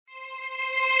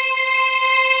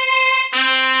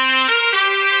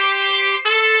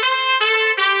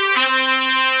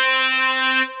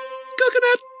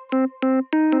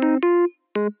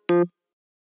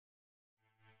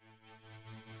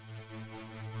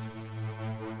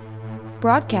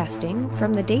Broadcasting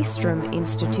from the Daystrom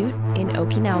Institute in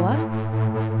Okinawa,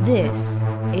 this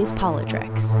is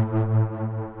PoliTreks.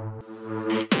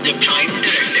 The Prime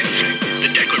Directive, the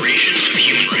Declaration of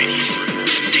Human Rights,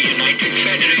 the United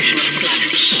Federation of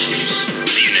Planets,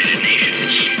 the United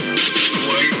Nations,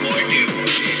 World War II,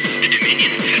 the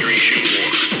Dominion Federation War,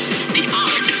 the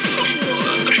Art of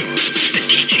War, the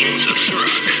Teachings of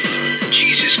Sirach,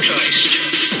 Jesus Christ,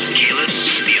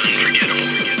 Kalis the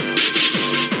Unforgettable.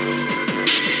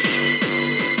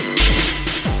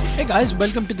 Hey guys,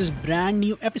 welcome to this brand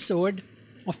new episode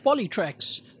of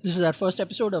PoliTreks. This is our first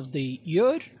episode of the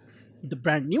year, the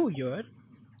brand new year.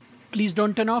 Please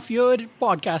don't turn off your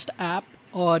podcast app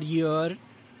or your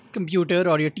computer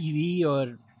or your TV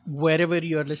or wherever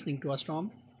you're listening to us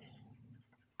from.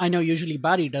 I know usually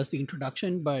Barry does the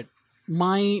introduction, but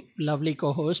my lovely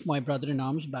co-host, my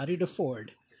brother-in-arms, Barry DeFord,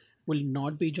 will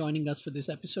not be joining us for this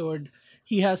episode.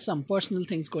 He has some personal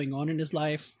things going on in his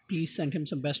life. Please send him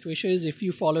some best wishes. If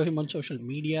you follow him on social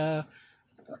media,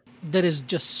 there is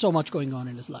just so much going on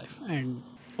in his life. And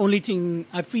only thing,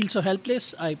 I feel so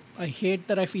helpless. I hate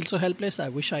that I feel so helpless. I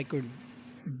wish I could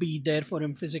be there for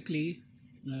him physically.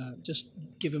 Just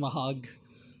give him a hug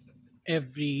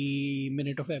every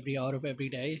minute of every hour of every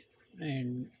day.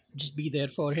 And just be there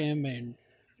for him and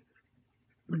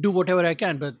do whatever I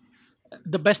can. But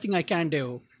the best thing I can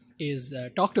do is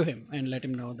talk to him and let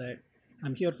him know that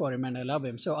I'm here for him and I love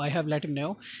him. So I have let him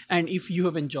know. And if you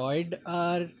have enjoyed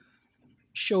our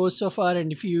shows so far,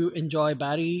 and if you enjoy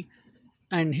Barry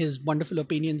and his wonderful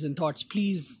opinions and thoughts,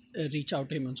 please reach out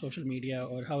to him on social media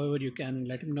or however you can and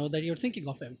let him know that you're thinking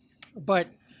of him. But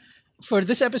for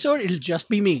this episode, it'll just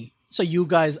be me. So you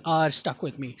guys are stuck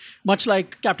with me. Much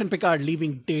like Captain Picard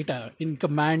leaving Data in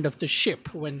command of the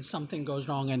ship when something goes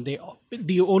wrong and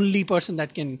the only person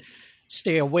that can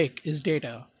stay awake is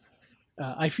Data.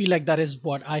 I feel like that is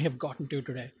what I have gotten to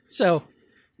today. So,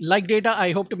 like Data,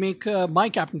 I hope to make my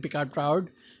Captain Picard proud.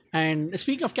 And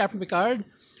speaking of Captain Picard,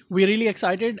 we're really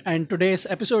excited. And today's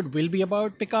episode will be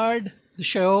about Picard, the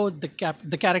show, the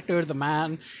character, the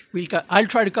man. I'll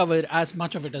try to cover as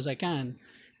much of it as I can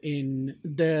in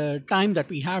the time that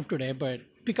we have today. But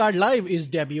Picard Live is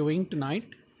debuting tonight,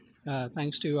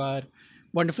 thanks to our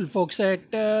wonderful folks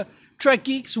at Trek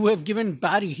Geeks who have given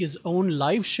Barry his own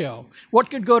live show. What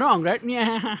could go wrong, right?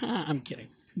 Yeah, I'm kidding.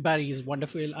 Barry is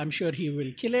wonderful. I'm sure he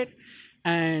will kill it.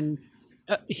 And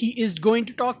he is going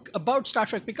to talk about Star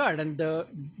Trek Picard. And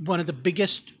one of the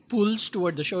biggest pulls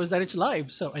toward the show is that it's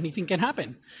live, so anything can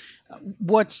happen.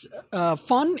 What's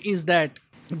fun is that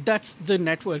that's the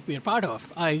network we're part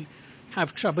of. I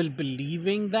have trouble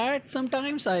believing that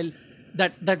sometimes.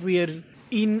 That we are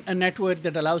in a network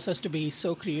that allows us to be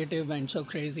so creative and so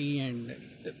crazy. And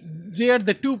they are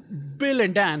the two, Bill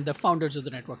and Dan, the founders of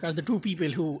the network, are the two people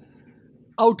who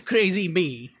out crazy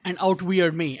me and out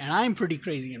weird me. And I'm pretty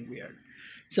crazy and weird.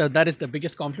 So that is the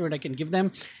biggest compliment I can give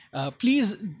them.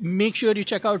 Please make sure you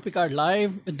check out Picard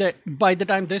Live. That by the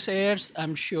time this airs,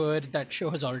 I'm sure that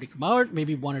show has already come out.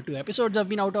 Maybe 1 or 2 episodes have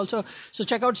been out also. So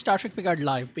check out Star Trek Picard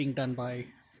Live, being done by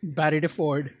Barry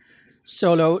DeFord.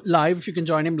 Solo live. If you can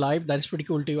join him live, that is pretty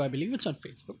cool too. I believe it's on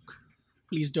Facebook.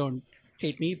 Please don't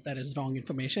hate me if that is wrong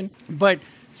information. But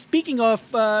speaking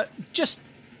of just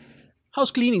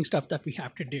house cleaning stuff that we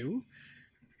have to do,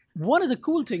 one of the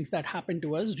cool things that happened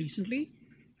to us recently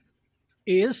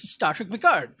is Star Trek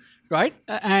Picard, right?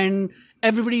 And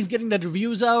everybody's getting the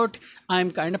reviews out. I'm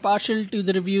kind of partial to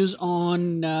the reviews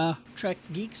on Trek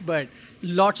Geeks, but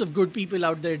lots of good people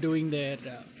out there doing their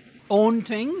own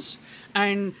things.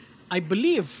 And I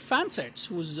believe Fansets,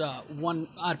 who's our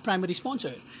primary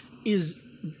sponsor,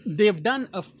 they've done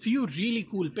a few really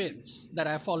cool pins that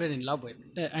I've fallen in love with.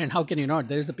 And how can you not?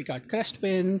 There's the Picard crest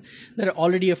pin. There are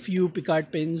already a few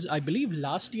Picard pins. I believe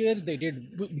last year they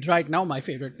did, right now, my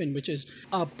favorite pin, which is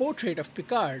a portrait of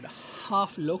Picard,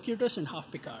 half Locutus and half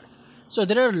Picard. So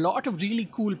there are a lot of really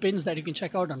cool pins that you can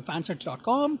check out on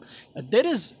fansets.com.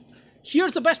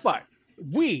 Here's the best part.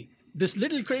 This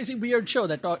little crazy weird show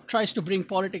that tries to bring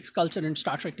politics, culture, and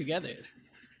Star Trek together,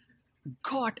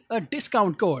 got a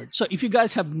discount code. So if you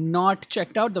guys have not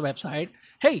checked out the website,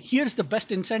 hey, here's the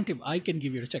best incentive I can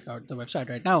give you to check out the website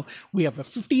right now. We have a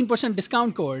 15%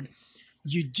 discount code.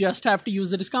 You just have to use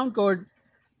the discount code.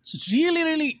 So it's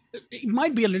really, it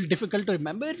might be a little difficult to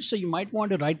remember, so you might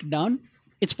want to write it down.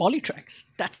 It's PoliTreks.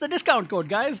 That's the discount code,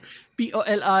 guys.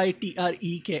 PoliTreks.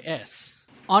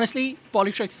 Honestly,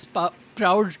 PoliTreks is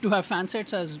proud to have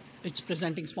Fansets as its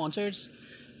presenting sponsors.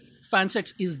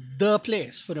 Fansets is the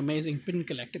place for amazing pin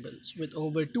collectibles with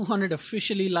over 200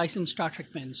 officially licensed Star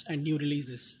Trek pins and new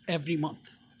releases every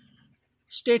month.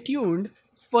 Stay tuned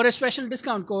for a special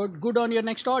discount code, good on your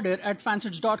next order at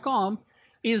fansets.com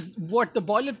is what the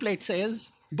boilerplate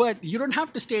says. But you don't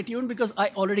have to stay tuned because I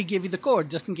already gave you the code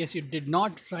just in case you did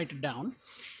not write it down.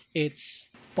 It's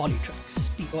PoliTreks,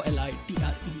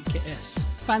 PoliTreks.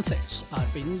 Fansets, our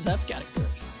pins have characters.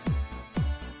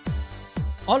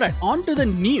 All right, on to the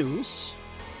news.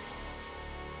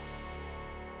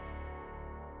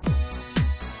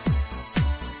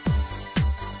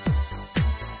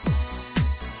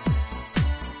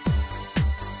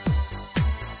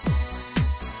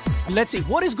 Let's see,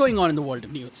 what is going on in the world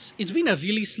of news? It's been a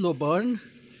really slow burn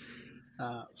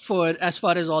for as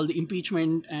far as all the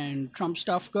impeachment and Trump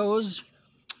stuff goes.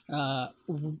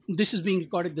 This is being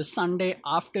recorded the Sunday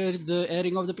after the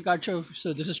airing of the Picard show.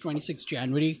 So this is 26th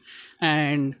January.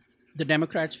 And the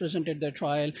Democrats presented their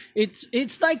trial. It's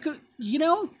like,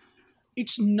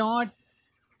 it's not...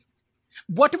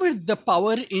 Whatever the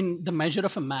power in the measure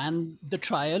of a man, the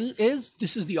trial is,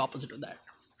 this is the opposite of that.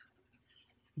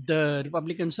 The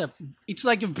Republicans have... It's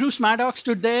like if Bruce Maddox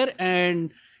stood there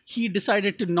and he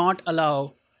decided to not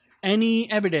allow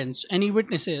any evidence, any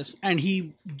witnesses, and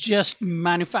he just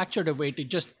manufactured a way to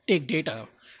just take data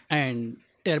and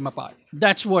tear them apart.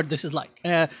 That's what this is like.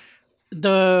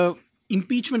 The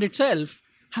impeachment itself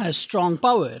has strong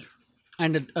power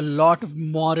and a lot of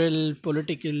moral,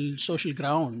 political, social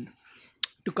ground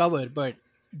to cover, but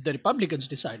the Republicans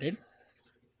decided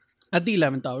at the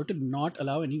 11th hour to not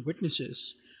allow any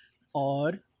witnesses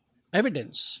or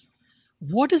evidence.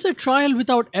 What is a trial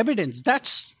without evidence?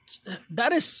 That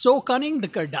is so cunning, the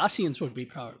Kardashians would be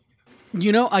proud.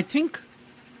 I think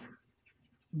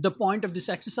the point of this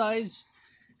exercise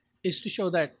is to show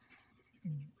that,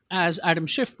 as Adam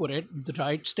Schiff put it, the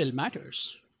right still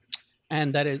matters.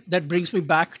 And that brings me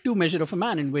back to Measure of a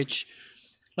Man, in which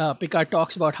Picard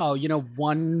talks about how,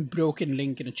 one broken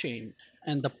link in a chain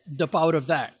and the power of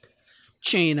that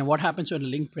chain and what happens when a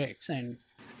link breaks. And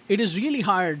it is really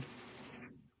hard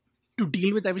to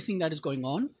deal with everything that is going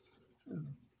on.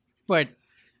 But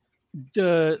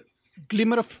the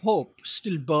glimmer of hope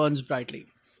still burns brightly.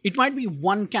 It might be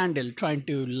one candle trying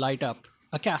to light up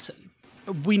a castle.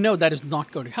 We know that is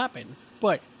not going to happen.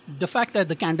 But the fact that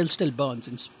the candle still burns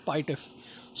in spite of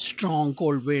strong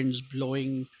cold winds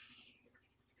blowing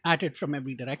at it from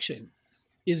every direction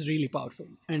is really powerful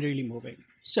and really moving.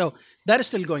 So that is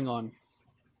still going on.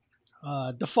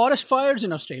 The forest fires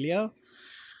in Australia.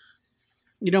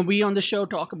 We on the show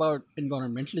talk about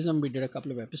environmentalism. We did a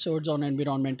couple of episodes on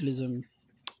environmentalism.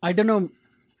 I don't know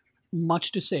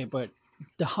much to say, but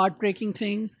the heartbreaking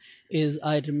thing is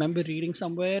I remember reading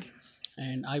somewhere,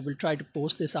 and I will try to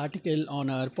post this article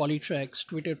on our PoliTreks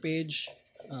Twitter page.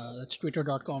 That's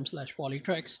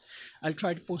twitter.com/PoliTreks. I'll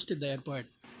try to post it there, but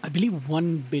I believe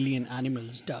 1 billion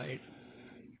animals died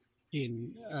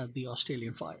in the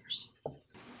Australian fires.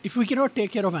 If we cannot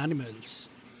take care of animals...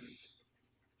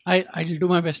 I'll do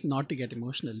my best not to get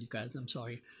emotional, you guys. I'm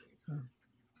sorry.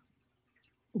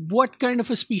 What kind of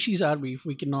a species are we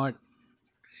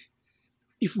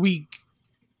if we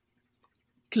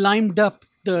climbed up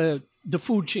the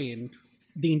food chain,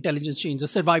 the intelligence chain, the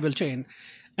survival chain,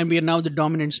 and we are now the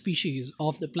dominant species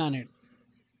of the planet,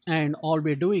 and all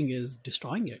we're doing is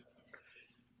destroying it?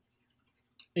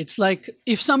 It's like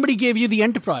if somebody gave you the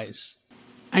Enterprise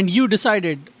and you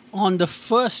decided on the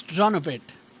first run of it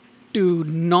to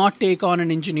not take on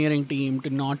an engineering team, to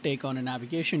not take on a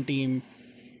navigation team,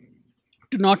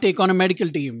 to not take on a medical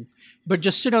team, but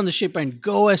just sit on the ship and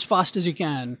go as fast as you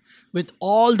can with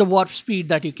all the warp speed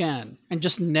that you can and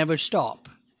just never stop.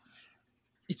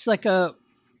 It's like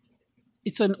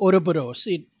it's an Ouroboros.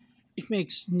 It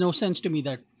makes no sense to me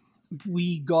that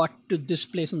we got to this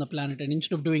place on the planet and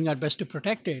instead of doing our best to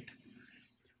protect it,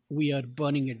 we are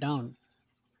burning it down.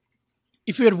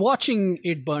 If we're watching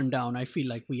it burn down, I feel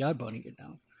like we are burning it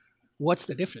down. What's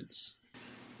the difference?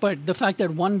 But the fact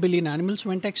that 1 billion animals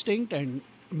went extinct and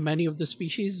many of the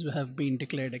species have been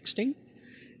declared extinct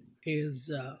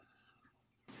is...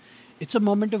 it's a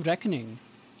moment of reckoning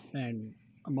and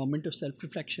a moment of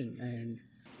self-reflection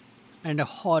and a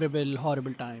horrible,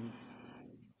 horrible time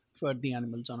for the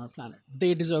animals on our planet.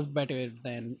 They deserve better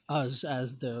than us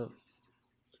as the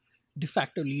de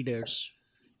facto leaders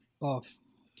of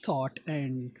thought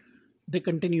and the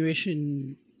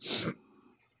continuation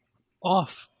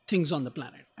of things on the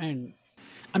planet. And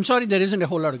I'm sorry there isn't a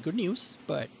whole lot of good news,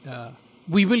 but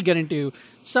we will get into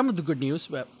some of the good news.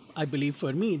 Well, I believe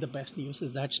for me the best news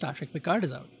is that Star Trek Picard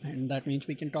is out, and that means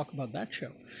we can talk about that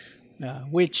show,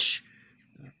 which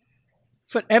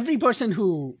for every person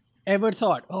who ever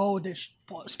thought, this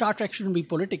Star Trek shouldn't be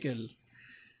political,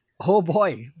 oh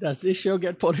boy, does this show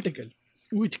get political.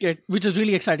 Which is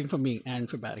really exciting for me and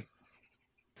for Barry.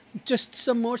 just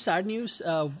some more sad news.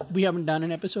 We haven't done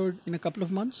an episode in a couple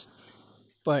of months,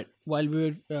 but while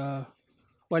we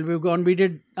were gone, we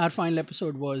did our final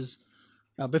episode was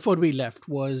before we left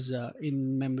was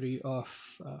in memory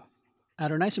of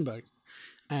Aaron Eisenberg,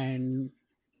 and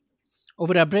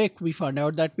over our break we found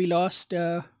out that we lost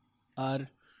our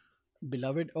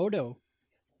beloved Odo,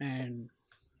 and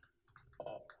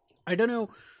I don't know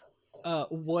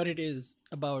what it is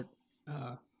about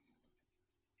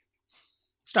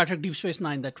Star Trek Deep Space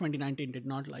Nine that 2019 did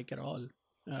not like at all.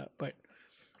 But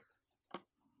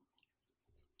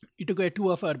it took away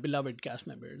two of our beloved cast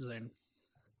members, and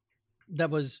that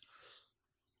was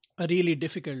a really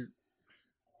difficult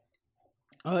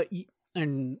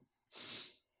and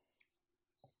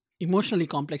emotionally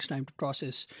complex time to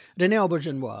process. Rene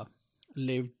Auberjonois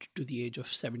lived to the age of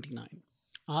 79.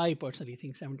 I personally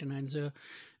think 79 is a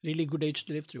really good age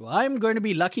to live through. I'm going to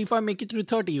be lucky if I make it through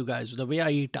 30, you guys. The way I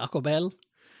eat Taco Bell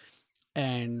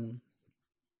and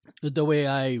the way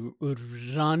I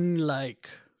run like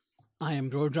I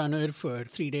am Roadrunner for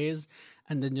 3 days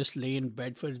and then just lay in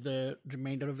bed for the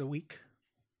remainder of the week.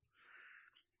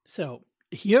 So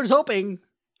here's hoping,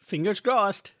 fingers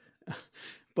crossed.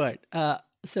 But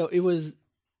so it was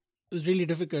really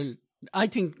difficult. I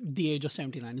think the age of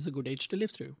 79 is a good age to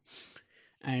live through.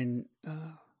 And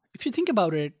if you think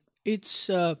about it, it's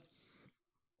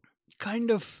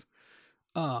kind of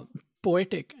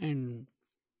poetic and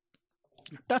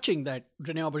touching that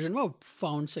Rene Auberjonois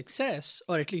found success,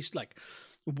 or at least like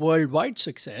worldwide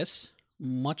success,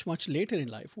 much, much later in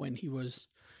life, when he was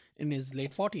in his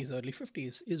late 40s, early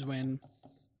 50s, is when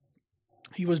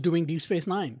he was doing Deep Space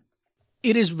Nine.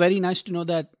 It is very nice to know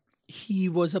that he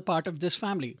was a part of this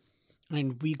family,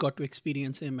 and we got to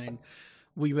experience him, and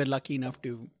we were lucky enough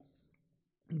to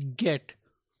get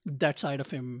that side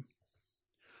of him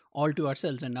all to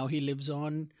ourselves. And now he lives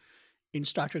on in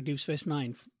Star Trek Deep Space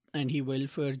Nine, and he will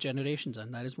for generations,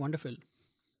 and that is wonderful.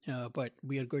 But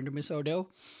we are going to miss Odo,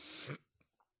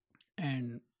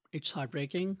 and it's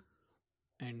heartbreaking,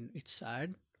 and it's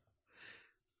sad,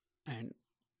 and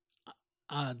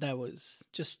that was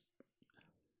just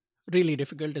really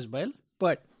difficult as well.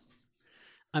 But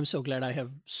I'm so glad I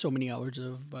have so many hours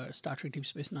of Star Trek Deep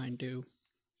Space Nine to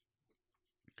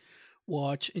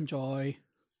watch, enjoy,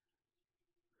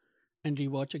 and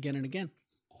rewatch again and again.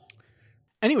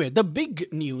 Anyway, the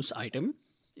big news item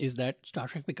is that Star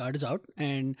Trek Picard is out,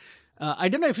 and I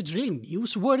don't know if it's really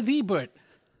newsworthy, but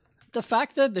the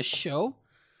fact that the show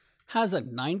has a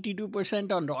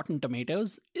 92% on Rotten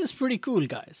Tomatoes is pretty cool,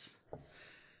 guys.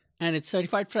 And it's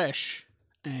certified fresh,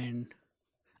 and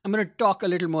I'm going to talk a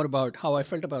little more about how I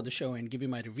felt about the show and give you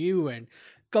my review and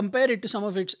compare it to some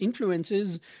of its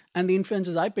influences and the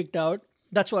influences I picked out.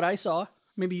 That's what I saw.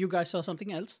 Maybe you guys saw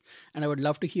something else, and I would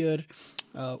love to hear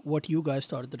what you guys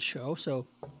thought of the show. So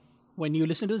when you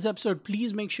listen to this episode,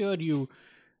 please make sure you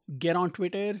get on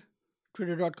Twitter,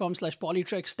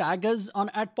 twitter.com/PoliTreks, tag us on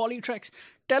 @PoliTreks.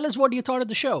 Tell us what you thought of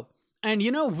the show. And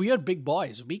we are big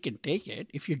boys. We can take it.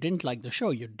 If you didn't like the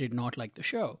show, you did not like the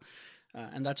show.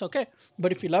 And that's okay.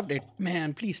 But if you loved it,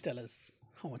 man, please tell us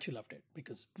how much you loved it,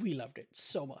 because we loved it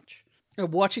so much.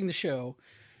 Watching the show,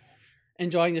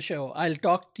 enjoying the show, I'll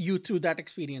talk you through that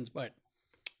experience. But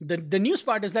the news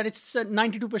part is that it's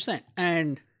 92%.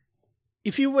 And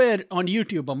if you were on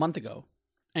YouTube a month ago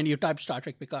and you typed Star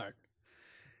Trek Picard,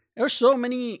 there were so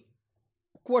many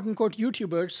quote-unquote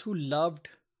YouTubers who loved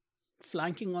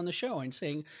flanking on the show and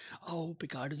saying, oh,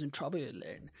 Picard is in trouble,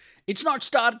 and it's not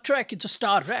Star Trek, it's a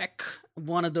Star Wreck.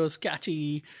 One of those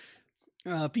catchy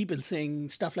people saying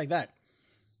stuff like that.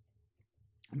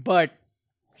 But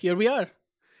here we are.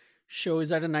 Show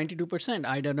is at a 92%.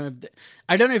 I don't know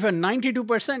if a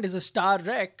 92% is a Star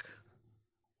Wreck.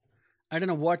 I don't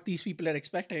know what these people are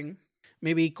expecting.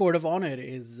 Maybe Code of Honor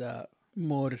is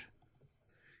more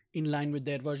in line with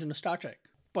their version of Star Trek.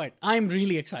 But I'm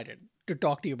really excited to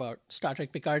talk to you about Star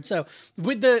Trek Picard. So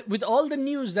with all the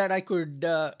news that I could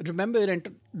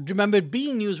remember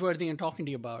being newsworthy and talking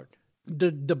to you about,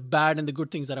 the bad and the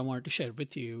good things that I wanted to share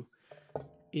with you,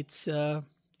 it's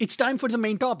time for the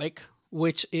main topic,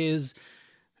 which is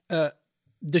the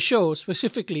show,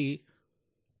 specifically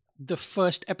the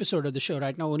first episode of the show.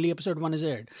 Right now, only episode 1 is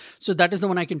aired. So that is the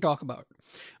one I can talk about.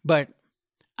 But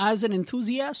as an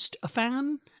enthusiast, a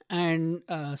fan, and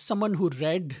someone who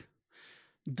read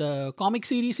the comic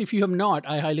series, if you have not,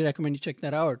 I highly recommend you check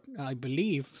that out. I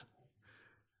believe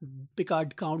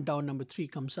Picard Countdown number 3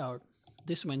 comes out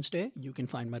this Wednesday. You can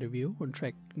find my review on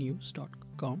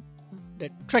treknews.com.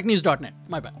 Treknews.net,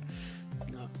 my bad.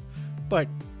 But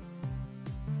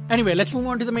anyway, let's move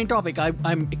on to the main topic.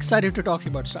 I'm excited to talk to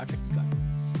you about Star Trek Picard.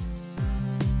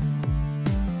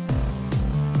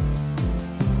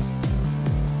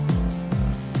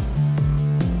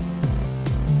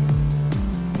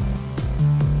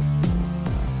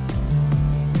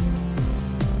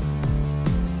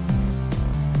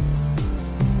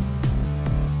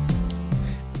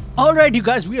 All right, you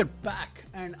guys, we are back,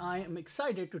 and I am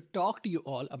excited to talk to you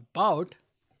all about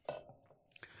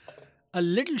a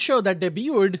little show that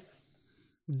debuted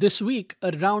this week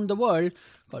around the world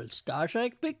called Star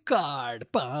Trek Picard.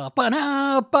 Oh,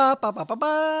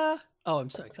 I'm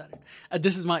so excited!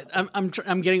 This is my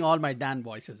I'm getting all my Dan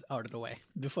voices out of the way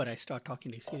before I start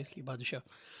talking to you seriously about the show.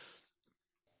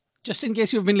 Just in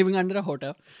case you've been living under a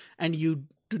hotel and you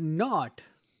do not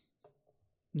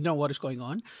know what is going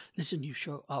on, there's a new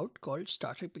show out called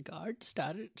Star Trek Picard,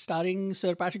 starring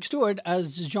Sir Patrick Stewart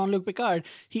as Jean-Luc Picard.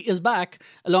 He is back,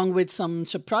 along with some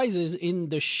surprises in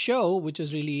the show, which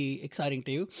is really exciting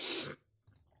to you.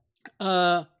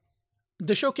 The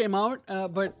show came out,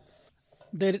 but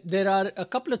there are a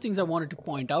couple of things I wanted to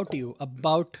point out to you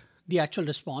about the actual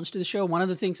response to the show. One of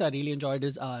the things I really enjoyed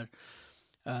is our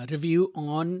review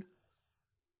on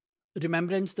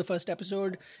Remembrance, the first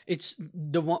episode. It's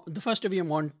the first review I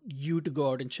want you to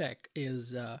go out and check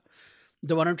is the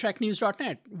one on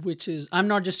treknews.net, which is, I'm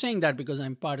not just saying that because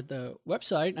I'm part of the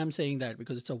website, I'm saying that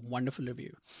because it's a wonderful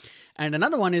review. And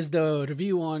another one is the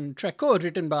review on Trek Code,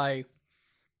 written by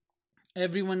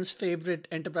everyone's favorite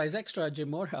Enterprise extra, Jim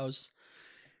Morehouse.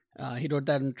 He wrote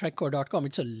that on trekcode.com.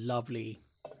 It's a lovely,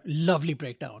 lovely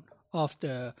breakdown of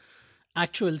the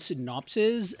actual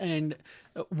synopsis. And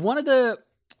one of the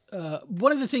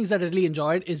things that I really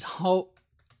enjoyed is how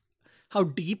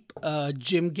deep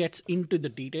Jim gets into the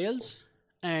details,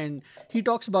 and he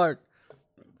talks about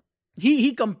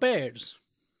he compares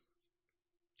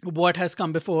what has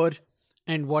come before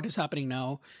and what is happening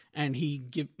now, and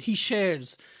he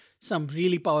shares some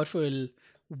really powerful,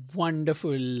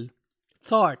 wonderful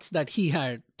thoughts that he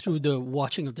had through the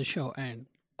watching of the show, and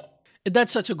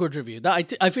that's such a good review.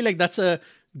 I feel like that's a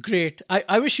great.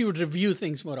 I wish he would review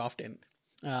things more often.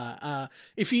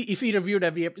 If he reviewed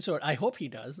every episode, I hope he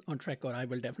does on Trek, or I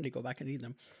will definitely go back and read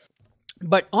them.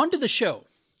 But on to the show.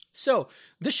 So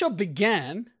the show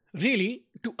began really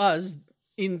to us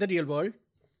in the real world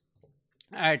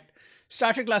at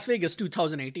Star Trek Las Vegas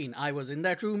 2018. I was in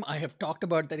that room. I have talked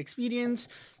about that experience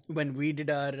when we did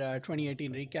our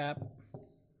 2018 recap.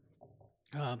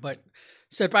 But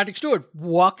Sir Patrick Stewart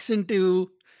walks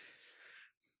into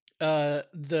I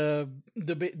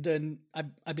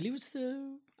believe it's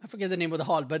I forget the name of the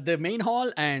hall, but the main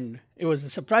hall, and it was a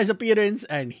surprise appearance,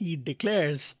 and he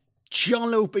declares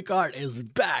Jean-Luc Picard is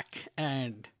back.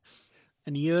 And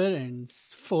a year and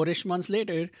 4-ish months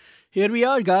later, here we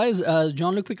are, guys.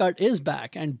 Jean-Luc Picard is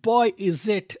back, and boy, is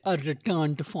it a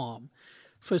return to form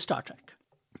for Star Trek.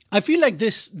 I feel like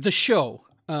the show,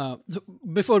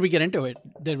 before we get into it,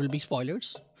 there will be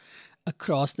spoilers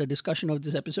across the discussion of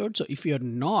this episode. So if you're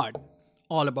not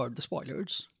all about the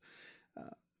spoilers,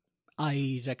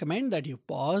 I recommend that you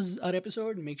pause our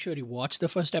episode, make sure you watch the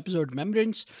first episode,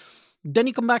 Remembrance, then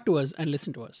you come back to us and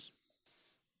listen to us.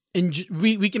 And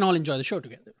we can all enjoy the show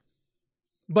together.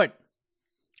 But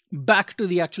back to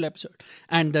the actual episode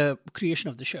and the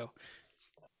creation of the show.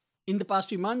 In the past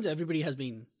few months, everybody has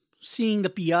been seeing the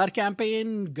PR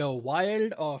campaign go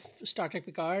wild of Star Trek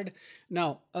Picard.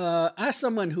 Now, as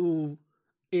someone who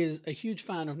is a huge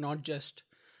fan of not just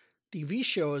TV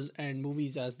shows and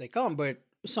movies as they come, but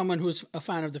someone who's a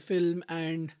fan of the film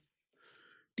and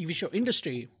TV show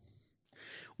industry,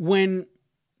 when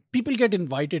people get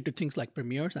invited to things like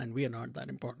premieres, and we are not that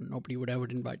important, nobody would ever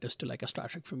invite us to like a Star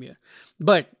Trek premiere,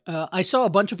 but I saw a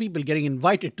bunch of people getting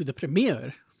invited to the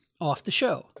premiere of the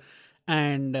show.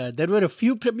 And there were a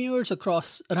few premieres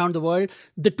around the world.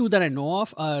 The two that I know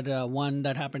of are one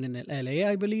that happened in LA,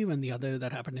 I believe, and the other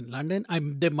that happened in London.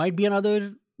 There might be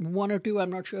another one or two,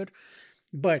 I'm not sure.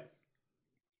 But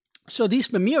so these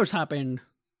premieres happened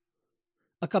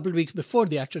a couple of weeks before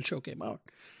the actual show came out.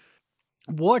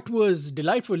 What was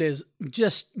delightful is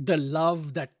just the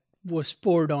love that was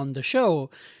poured on the show.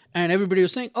 And everybody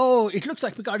was saying, oh, it looks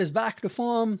like Picard is back to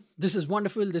form. This is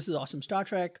wonderful. This is awesome Star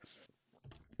Trek.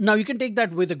 Now, you can take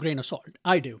that with a grain of salt.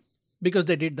 I do, because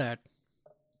they did that.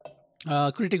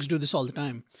 Critics do this all the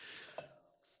time.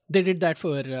 They did that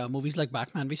for movies like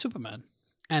Batman v Superman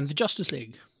and the Justice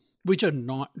League, which are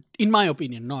not, in my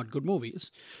opinion, not good movies.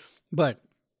 But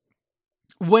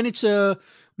when it's a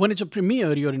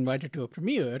premiere, you're invited to a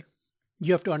premiere,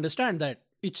 you have to understand that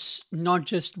it's not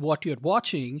just what you're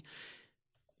watching,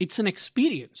 it's an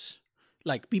experience.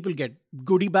 Like, people get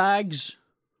goodie bags,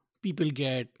 people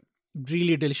get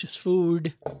really delicious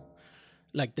food,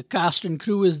 like the cast and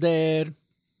crew is there,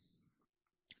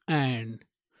 and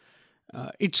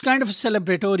it's kind of a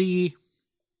celebratory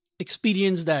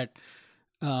experience that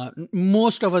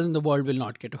most of us in the world will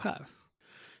not get to have.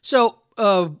 So,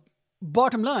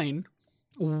 bottom line,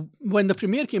 when the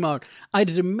premiere came out, I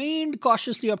remained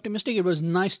cautiously optimistic. It was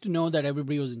nice to know that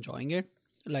everybody was enjoying it.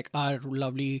 Like our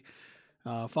lovely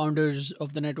founders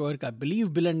of the network, I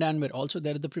believe Bill and Dan were also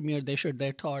there at the premiere. They shared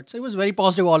their thoughts. It was very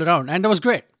positive all around, and that was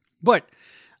great. But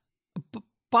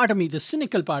part of me, the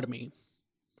cynical part of me,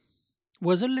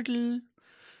 was a little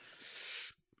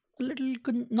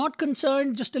not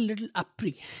concerned, just a little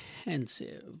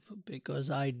apprehensive, because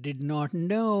I did not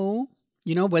know,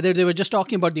 whether they were just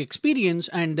talking about the experience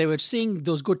and they were saying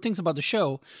those good things about the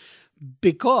show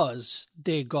because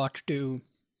they got to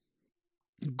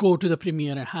go to the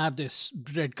premiere and have this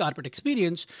red carpet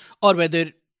experience, or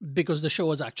whether because the show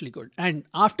was actually good. And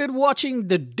after watching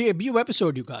the debut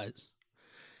episode, you guys,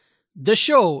 the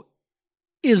show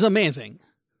is amazing.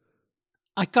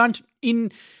 I can't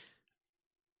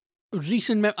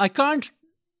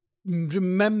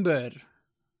remember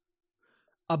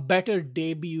a better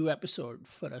debut episode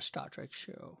for a Star Trek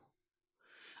show.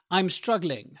 I'm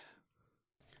struggling.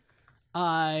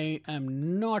 I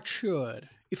am not sure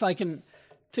if I can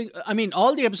think. I mean,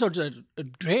 all the episodes are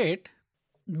great.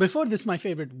 Before this, my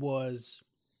favorite was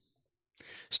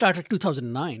Star Trek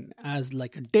 2009 as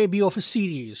like a debut of a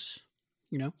series,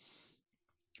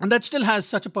 and that still has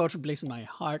such a powerful place in my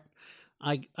heart.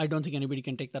 I don't think anybody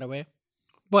can take that away.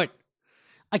 But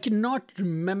I cannot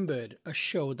remember a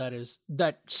show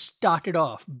that started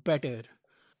off better,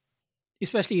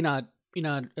 especially in our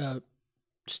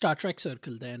Star Trek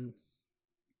circle, than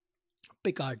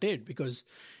Picard did, because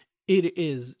it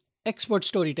is expert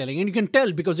storytelling, and you can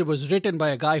tell because it was written by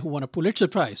a guy who won a Pulitzer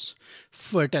Prize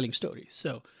for telling stories.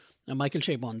 So Michael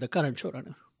Chabon, the current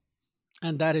showrunner,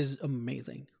 and that is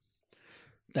amazing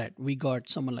that we got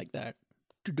someone like that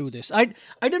to do this. I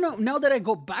don't know, now that I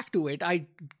go back to it, I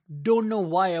don't know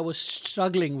why I was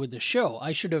struggling with the show.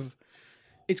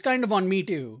 It's kind of on me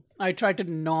too. I tried to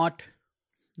not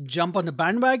jump on the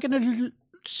bandwagon a little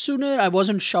sooner. I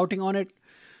wasn't shouting on it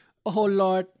a whole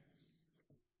lot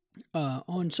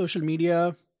on social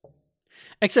media.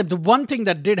 Except the one thing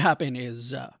that did happen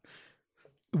is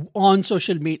on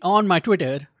social media, on my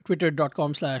Twitter,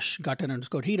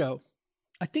 twitter.com/Garten_hero,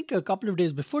 I think a couple of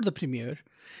days before the premiere,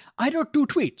 I wrote 2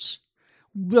 tweets.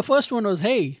 The first one was,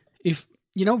 hey, if,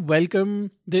 welcome,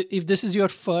 if this is your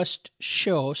first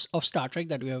show of Star Trek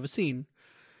that you've ever seen,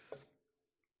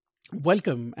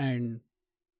 welcome, and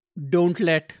don't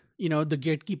let, the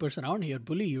gatekeepers around here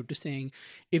bully you to saying,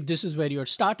 if this is where you're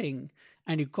starting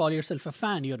and you call yourself a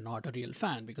fan, you're not a real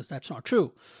fan, because that's not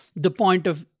true. The point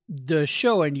of the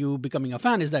show and you becoming a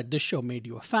fan is that this show made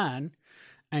you a fan,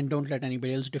 and don't let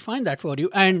anybody else define that for you.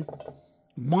 And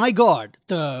my God,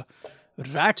 the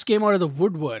rats came out of the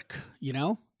woodwork,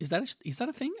 Is that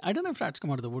a thing? I don't know if rats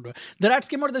come out of the woodwork. The rats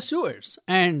came out of the sewers.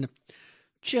 And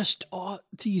just all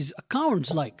these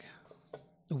accounts, like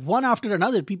one after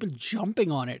another, people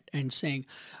jumping on it and saying,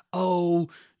 oh,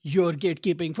 you're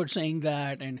gatekeeping for saying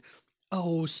that. And,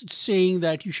 oh, saying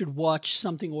that you should watch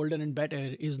something older and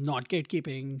better is not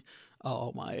gatekeeping.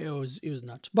 Oh my, it was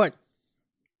nuts. But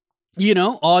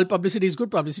all publicity is good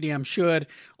publicity. I'm sure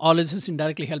all of this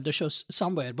indirectly helped the show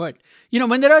somewhere. But,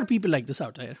 when there are people like this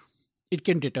out there, it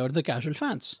can deter the casual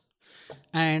fans.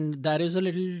 And that is a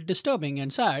little disturbing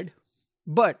and sad.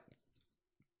 But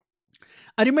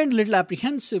I remained a little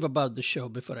apprehensive about the show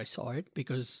before I saw it,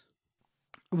 because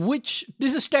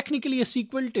this is technically a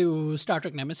sequel to Star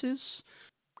Trek Nemesis.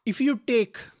 If you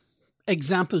take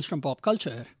examples from pop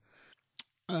culture,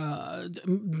 only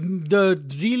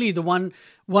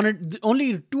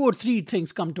 2 or 3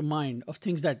 things come to mind of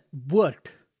things that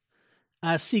worked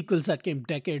as sequels that came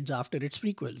decades after its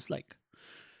prequels, like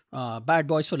Bad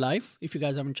Boys for Life. If you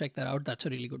guys haven't checked that out, that's a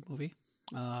really good movie.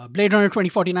 Blade Runner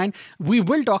 2049. We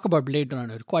will talk about Blade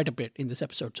Runner quite a bit in this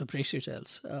episode, so brace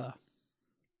yourselves.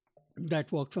 That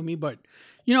worked for me, but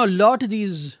a lot of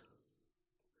these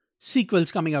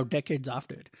sequels coming out decades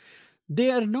after,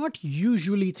 they are not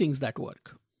usually things that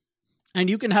work. And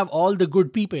you can have all the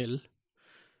good people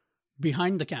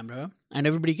behind the camera and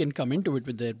everybody can come into it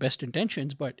with their best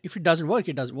intentions, but if it doesn't work,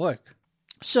 it doesn't work.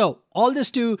 So all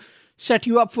this to set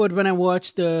you up for when I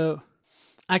watched the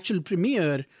actual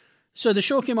premiere. So the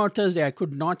show came out Thursday. I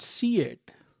could not see it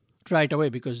right away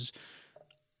because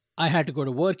I had to go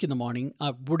to work in the morning.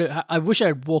 I wish I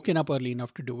had woken up early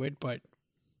enough to do it, but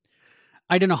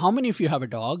I don't know how many of you have a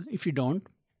dog. If you don't,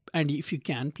 and if you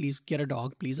can, please get a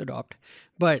dog, please adopt.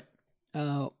 But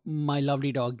my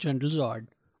lovely dog, General Zod,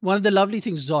 one of the lovely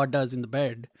things Zod does in the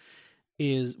bed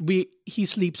is he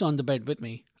sleeps on the bed with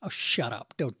me. Oh, shut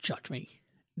up. Don't judge me.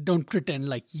 Don't pretend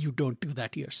like you don't do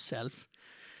that yourself,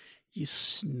 you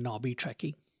snobby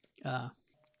Trekkie.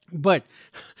 But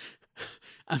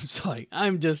I'm sorry.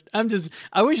 I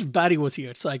wish Barry was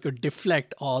here so I could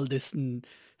deflect all this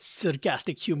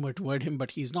sarcastic humor toward him,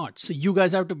 but he's not. So you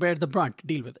guys have to bear the brunt.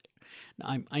 Deal with it.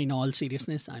 Now, in all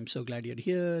seriousness, I'm so glad you're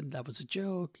here. That was a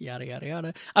joke. Yada, yada,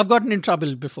 yada. I've gotten in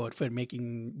trouble before for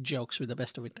making jokes with the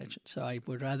best of intentions. So I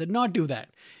would rather not do that,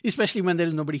 especially when there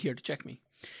is nobody here to check me.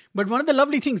 But one of the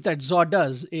lovely things that Zod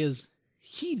does is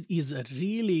he is a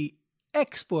really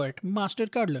expert master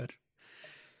cuddler.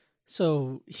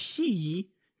 So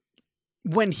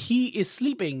when he is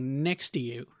sleeping next to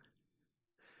you,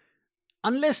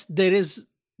 unless there is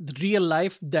real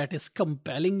life that is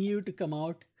compelling you to come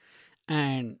out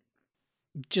and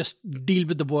just deal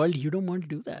with the world, you don't want to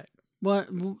do that.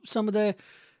 Well, some of the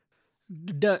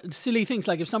silly things,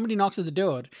 like if somebody knocks at the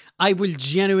door, I will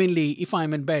genuinely, if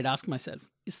I'm in bed, ask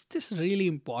myself, is this really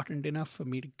important enough for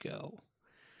me to go?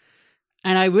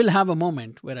 And I will have a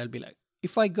moment where I'll be like,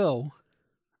 if I go,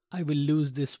 I will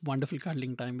lose this wonderful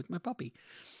cuddling time with my puppy.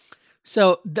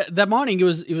 So that morning, it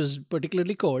was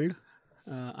particularly cold.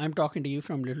 I'm talking to you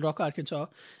from Little Rock, Arkansas,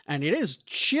 and it is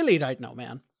chilly right now,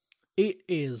 man. It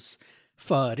is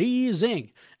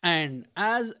freezing. And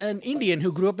as an Indian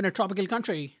who grew up in a tropical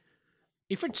country,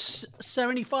 if it's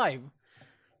 75,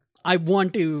 I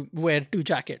want to wear 2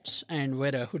 jackets and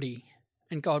wear a hoodie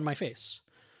and cover my face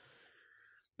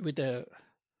with a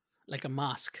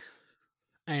mask.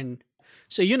 And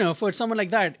so, for someone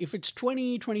like that, if it's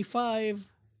 20, 25,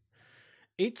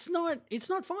 it's not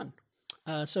fun.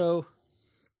 So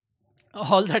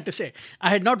all that to say, I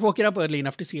had not woken up early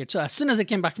enough to see it. So as soon as I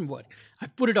came back from work, I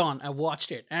put it on, I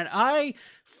watched it. And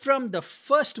from the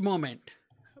first moment,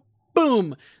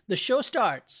 boom, the show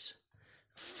starts.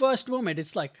 First moment,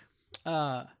 it's like,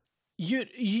 it's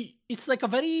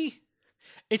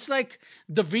like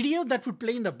the video that would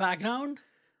play in the background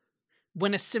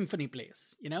when a symphony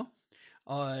plays,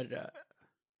 or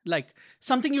like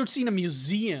something you'd see in a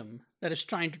museum that is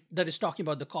talking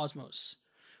about the cosmos,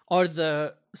 or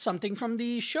something from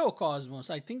the show Cosmos.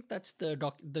 I think that's the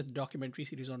documentary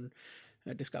series on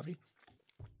Discovery.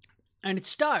 And it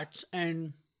starts,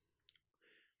 and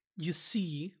you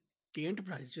see the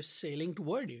Enterprise just sailing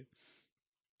toward you,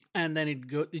 and then it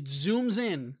zooms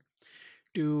in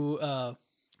to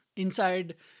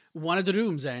inside one of the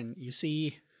rooms, and you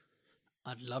see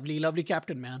a lovely, lovely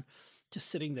captain, man, just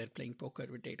sitting there playing poker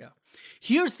with Data.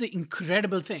 Here's the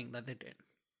incredible thing that they did,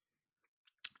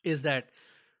 is that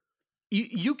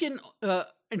you can,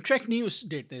 and Trek News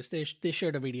did this. They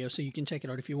shared a video, so you can check it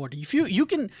out if you want. If you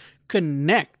can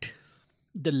connect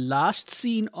the last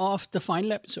scene of the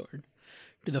final episode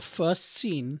to the first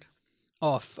scene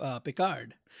of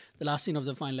Picard, the last scene of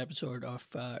the final episode of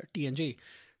TNG,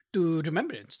 to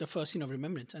Remembrance, the first scene of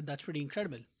Remembrance, and that's pretty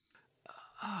incredible.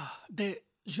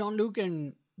 Jean-Luc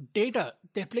and Data,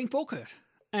 they're playing poker,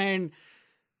 and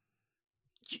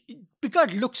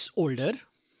Picard looks older.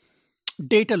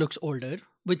 Data looks older,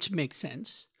 which makes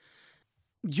sense.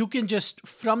 You can just,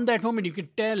 from that moment, you can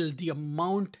tell the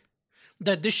amount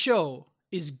that this show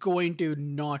is going to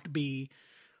not be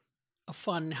a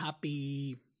fun,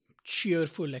 happy,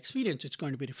 cheerful experience. It's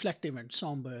going to be reflective and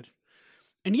somber.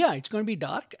 And yeah, it's going to be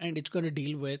dark, and it's going to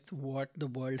deal with what the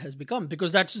world has become,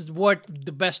 because that's what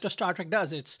the best of Star Trek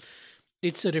does. It's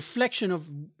a reflection of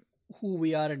who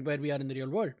we are and where we are in the real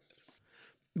world.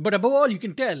 But above all, you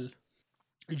can tell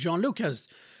Jean-Luc has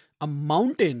a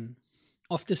mountain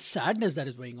of this sadness that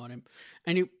is weighing on him.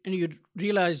 And you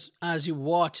realize as you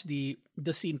watch the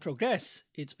scene progress,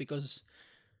 it's because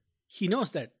he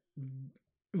knows that,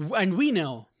 and we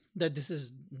know that this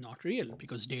is not real,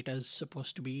 because Data is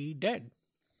supposed to be dead.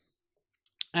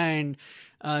 And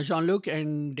Jean-Luc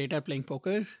and Data are playing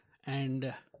poker,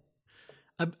 and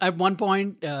at one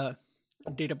point,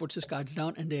 Data puts his cards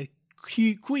down, and they're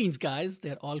queens, guys.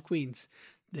 They're all queens.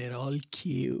 They're all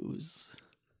Qs.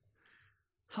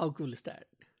 How cool is that?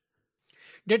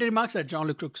 Data remarks that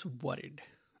Jean-Luc looks worried,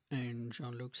 and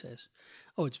Jean-Luc says,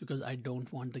 "Oh, it's because I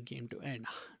don't want the game to end."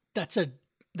 That's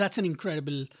an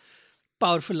incredible,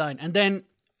 powerful line. And then,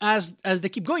 as they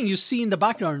keep going, you see in the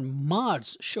background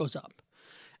Mars shows up,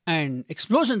 and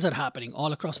explosions are happening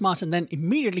all across Mars. And then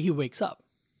immediately he wakes up,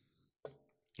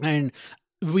 and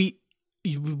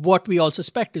what we all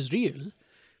suspect is real.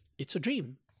 It's a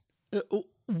dream.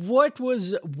 What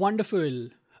was wonderful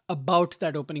about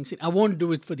that opening scene, I won't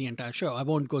do it for the entire show. I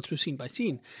won't go through scene by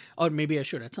scene, or maybe I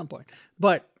should at some point.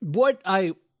 But what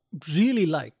I really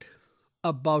liked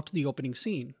about the opening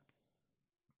scene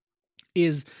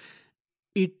is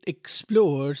it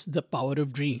explores the power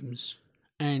of dreams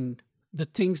and the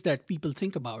things that people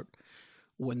think about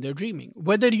when they're dreaming.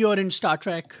 Whether you're in Star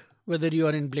Trek whether you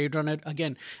are in Blade Runner.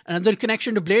 Again, another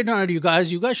connection to Blade Runner, you guys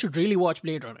should really watch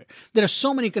Blade Runner. There are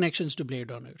so many connections to Blade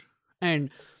Runner. And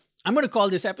I'm going to call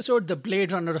this episode the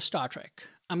Blade Runner of Star Trek.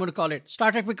 I'm going to call it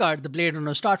Star Trek Picard, the Blade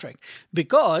Runner of Star Trek,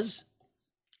 because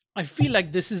I feel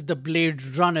like this is the Blade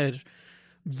Runner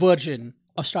version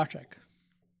of Star Trek.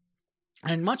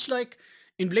 And much like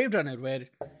in Blade Runner, where you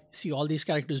see all these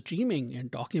characters dreaming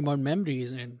and talking about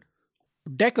memories, and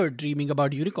Deckard dreaming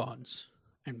about unicorns.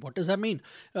 And what does that mean?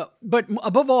 But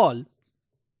above all,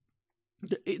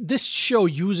 this show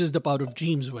uses the power of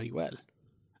dreams very well.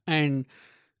 And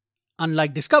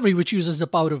unlike Discovery, which uses the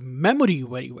power of memory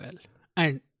very well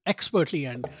and expertly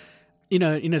and in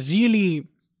a really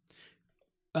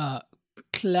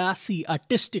classy,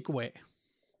 artistic way,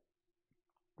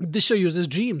 this show uses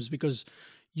dreams because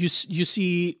you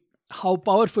see how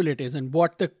powerful it is and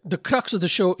what the crux of the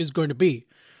show is going to be.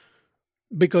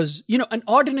 Because, an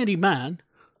ordinary man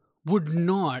would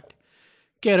not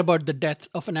care about the death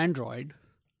of an android.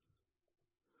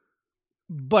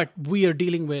 But we are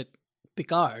dealing with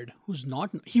Picard, who's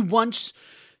not. He once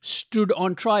stood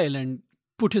on trial and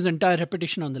put his entire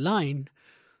reputation on the line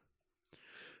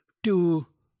to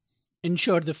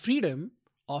ensure the freedom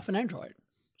of an android.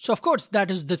 So, of course,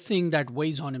 that is the thing that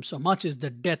weighs on him so much, is the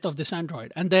death of this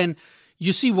android. And then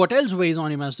you see what else weighs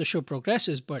on him as the show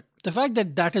progresses. But the fact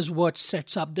that that is what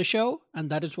sets up the show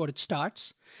and that is what it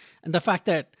starts. And the fact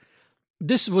that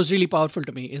this was really powerful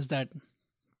to me is that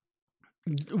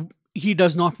he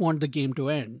does not want the game to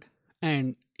end.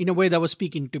 And in a way that was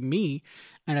speaking to me,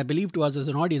 and I believe to us as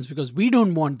an audience, because we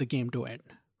don't want the game to end.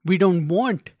 We don't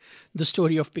want the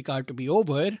story of Picard to be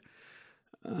over.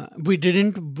 We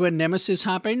didn't when Nemesis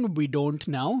happened. We don't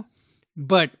now.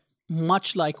 But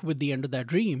much like with the end of that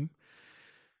dream,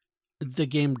 the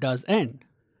game does end.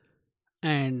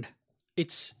 And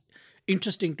it's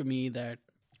interesting to me that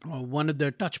one of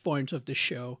the touch points of this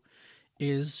show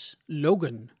is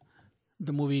Logan,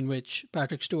 the movie in which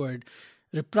Patrick Stewart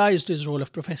reprised his role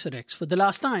of Professor X for the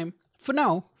last time, for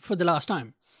the last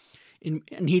time. And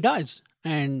he dies.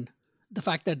 And the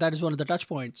fact that that is one of the touch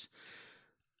points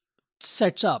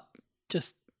sets up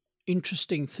just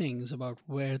interesting things about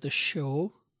where the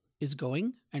show is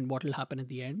going and what will happen at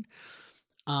the end.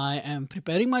 I am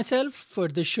preparing myself for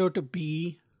the show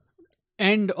to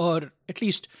end or at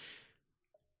least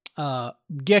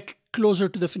get closer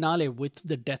to the finale with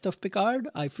the death of Picard.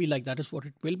 I feel like that is what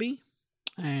it will be.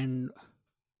 And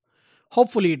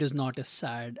hopefully it is not as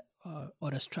sad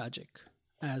or as tragic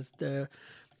as the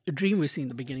dream we see in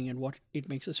the beginning and what it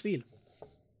makes us feel.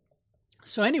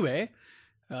 So anyway,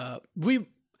 we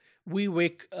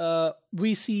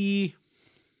see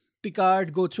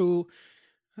Picard go through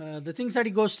the things that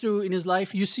he goes through in his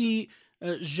life. You see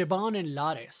Jeban and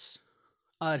Laris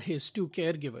are his two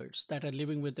caregivers that are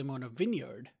living with him on a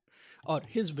vineyard, or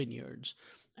his vineyards.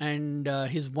 And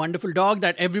his wonderful dog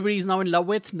that everybody is now in love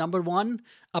with, number one,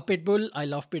 a pit bull. I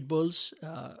love pit bulls.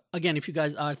 Again, if you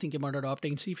guys are thinking about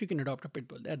adopting, see if you can adopt a pit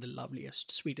bull. They're the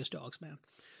loveliest, sweetest dogs, man.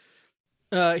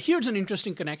 Here's an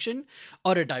interesting connection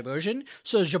or a diversion.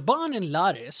 So Jeban and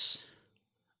Laris,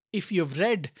 if you've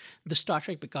read the Star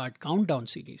Trek Picard Countdown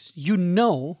series, you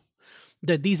know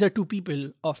that these are two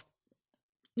people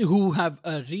who have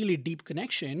a really deep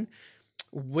connection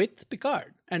with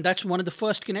Picard. And that's one of the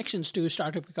first connections to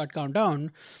Star Trek Picard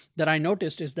Countdown that I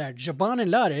noticed, is that Jeban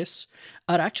and Laris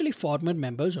are actually former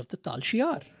members of the Tal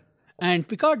Shiar. And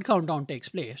Picard Countdown takes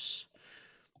place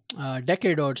a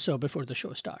decade or so before the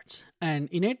show starts. And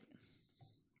in it,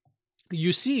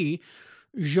 you see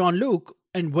Jean-Luc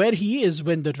and where he is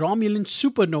when the Romulan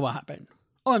supernova happened.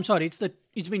 Oh, I'm sorry.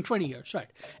 It's been 20 years, right?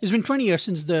 It's been 20 years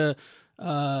since the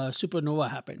supernova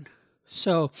happened.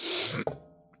 So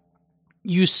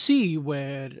you see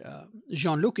where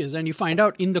Jean-Luc is, and you find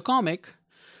out in the comic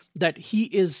that he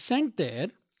is sent there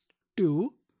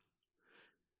to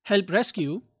help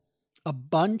rescue a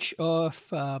bunch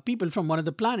of people from one of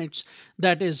the planets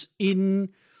that is in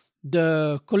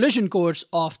the collision course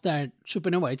of that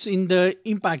supernova. It's in the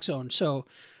impact zone. So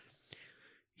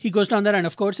he goes down there, and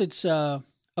of course it's a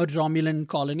Romulan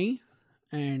colony,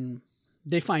 and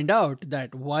they find out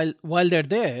that while they're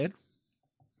there,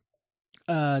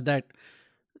 that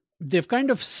they've kind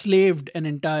of slaved an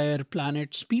entire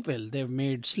planet's people. They've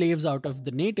made slaves out of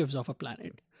the natives of a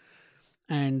planet,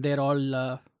 and they're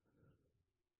all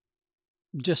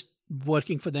just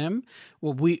working for them.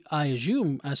 Well, I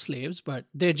assume as slaves, but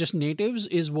they're just natives,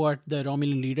 is what the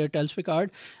Romulan leader tells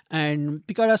Picard. And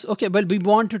Picard asks, okay, well, we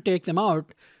want to take them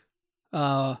out.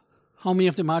 How many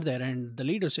of them are there? And the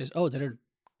leader says, oh, there are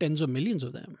tens of millions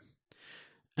of them.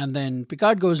 And then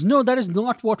Picard goes, no, that is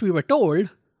not what we were told.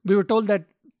 We were told that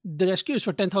the rescue is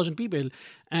for 10,000 people.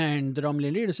 And the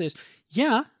Romulan leader says,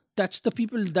 yeah, that's the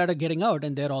people that are getting out,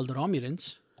 and they're all the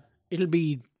Romulans. It'll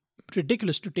be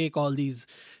ridiculous to take all these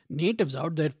natives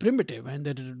out. They're primitive and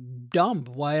they're dumb.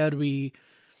 Why do we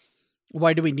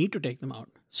need to take them out?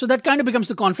 So that kind of becomes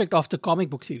the conflict of the comic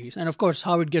book series. And of course,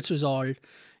 how it gets resolved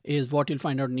is what you'll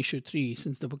find out in issue 3,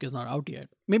 since the book is not out yet.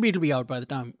 Maybe it'll be out by the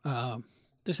time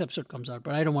this episode comes out,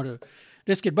 but I don't want to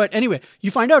risk it. But anyway,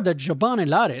 you find out that Jaban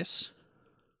and Laris,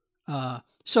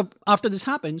 so after this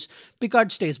happens,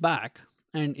 Picard stays back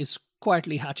and is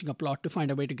quietly hatching a plot to find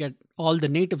a way to get all the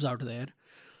natives out of there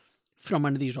from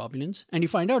under these Romulans. And you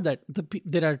find out that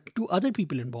there are 2 other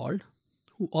people involved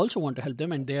who also want to help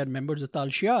them, and they are members of Tal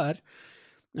Shiar,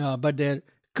 but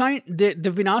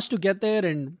they've been asked to get there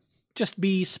and just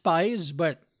be spies,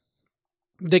 but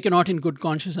they cannot in good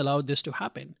conscience allow this to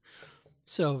happen.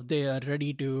 So they are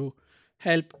ready to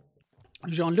help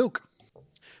Jean-Luc.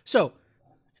 So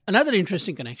another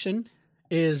interesting connection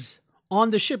is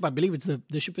on the ship. I believe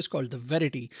the ship is called the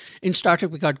Verity in Star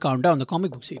Trek Picard Countdown, the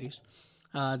comic book series,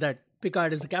 that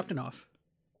Picard is the captain of.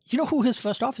 You know who his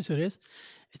first officer is?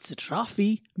 It's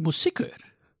Rafi Musiker,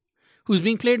 who's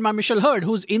being played by Michelle Hurd,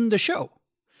 who's in the show.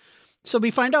 So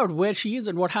we find out where she is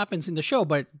and what happens in the show,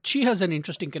 but she has an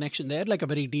interesting connection there, like a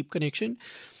very deep connection.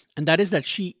 And that is that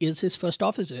she is his first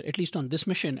officer, at least on this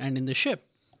mission and in the ship.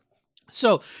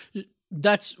 So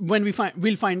that's when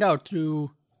we'll find out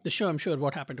through the show, I'm sure,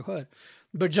 what happened to her.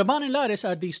 But Jaban and Laris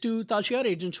are these 2 Tal Shiar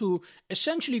agents who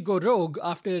essentially go rogue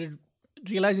after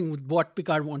realizing what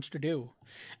Picard wants to do.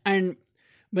 And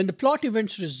when the plot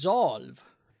events resolve,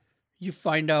 you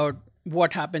find out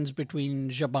what happens between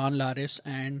Jaban, Laris,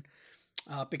 and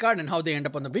Picard and how they end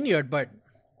up on the vineyard. But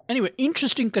anyway,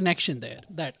 interesting connection there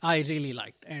that I really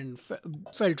liked and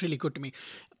felt really good to me.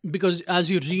 Because as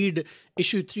you read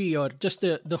issue 3 or just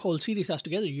the whole series as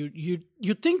together,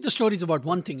 you think the story is about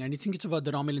one thing, and you think it's about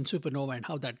the Romulan supernova and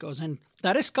how that goes. And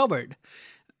that is covered.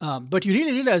 But you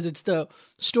really realize it's the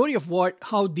story of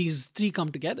how these 3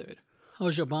 come together. How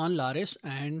Jaban, Laris,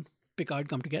 and Picard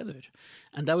come together.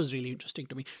 And that was really interesting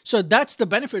to me. So that's the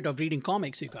benefit of reading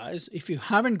comics, you guys. If you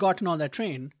haven't gotten on that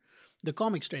train, the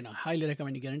comics train, I highly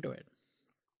recommend you get into it.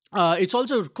 It's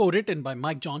also co-written by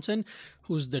Mike Johnson,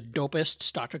 who's the dopest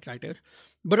Star Trek writer,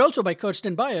 but also by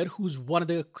Kirsten Beyer, who's one of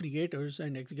the creators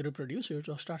and executive producers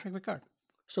of Star Trek Picard.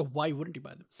 So why wouldn't you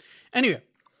buy them? Anyway,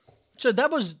 so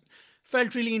that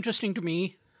felt really interesting to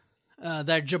me,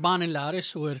 that Jaban and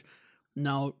Laris were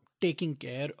now taking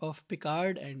care of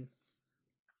Picard and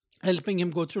helping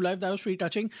him go through life. That was pretty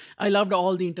touching. I loved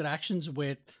all the interactions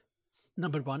with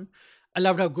Number One. I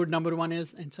loved how good Number One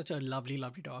is, and such a lovely,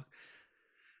 lovely dog.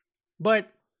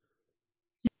 But,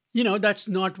 that's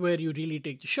not where you really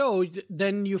take the show.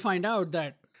 Then you find out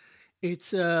that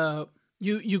it's,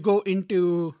 you go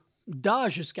into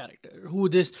Daj's character, who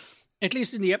at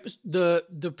least in the episode,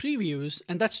 the previews,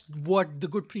 and that's what the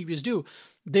good previews do,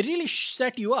 they really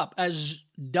set you up as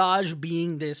Daj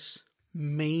being this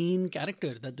main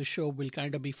character that the show will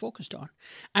kind of be focused on.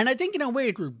 And I think in a way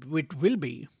it will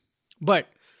be. But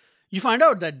you find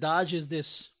out that Daj is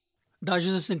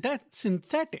a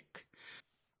synthetic.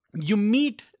 You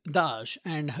meet Daj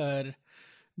and her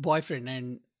boyfriend,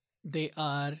 and they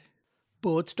are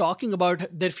both talking about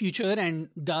their future, and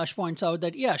Daj points out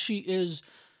that, she is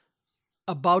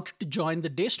about to join the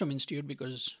Daystrom Institute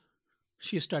because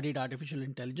she studied artificial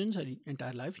intelligence her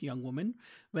entire life, young woman,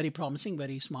 very promising,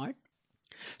 very smart.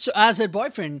 So as her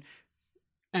boyfriend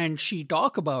and she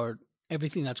talk about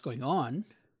everything that's going on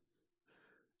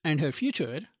and her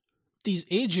future, these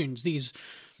agents, the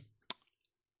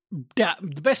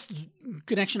best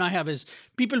connection I have is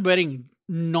people wearing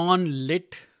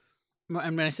non-lit,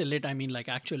 and when I say lit, I mean like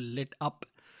actual lit up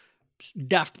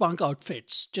Daft Punk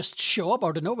outfits, just show up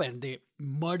out of nowhere and they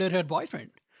murder her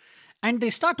boyfriend. And they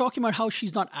start talking about how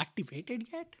she's not activated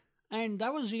yet. And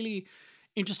that was really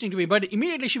interesting to me. But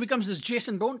immediately she becomes this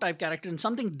Jason Bourne type character, and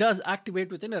something does activate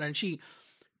within her, and she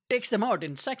takes them out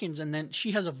in seconds, and then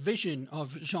she has a vision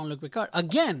of Jean-Luc Picard.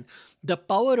 Again, the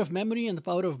power of memory and the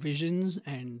power of visions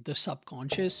and the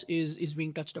subconscious is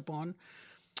being touched upon.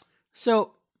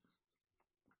 So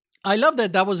I love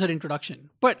that was her introduction.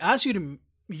 But as you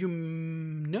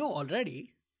know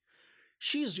already,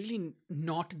 she's really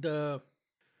not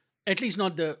at least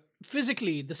not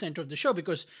physically the center of the show,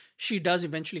 because she does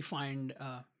eventually find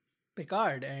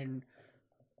Picard, and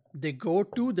they go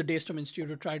to the Daystrom Institute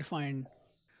to try to find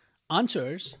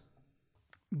answers,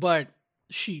 but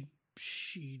she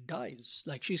dies,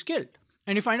 like she's killed.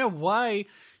 And you find out why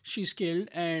she's killed,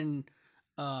 and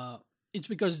it's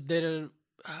because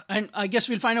and I guess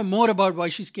we'll find out more about why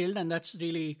she's killed, and that's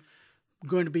really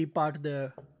going to be part of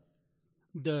the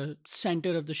the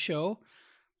center of the show,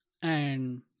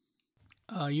 and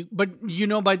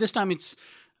by this time it's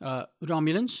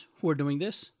Romulans who are doing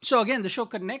this. So again, the show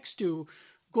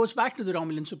goes back to the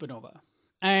Romulan supernova,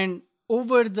 and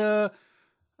over the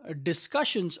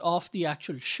discussions of the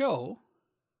actual show,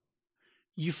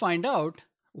 you find out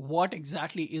what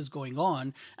exactly is going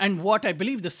on. And what I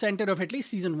believe the center of at least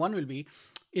season 1 will be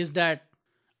is that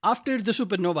after the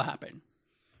supernova happened,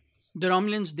 the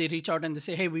Romulans, they reach out and they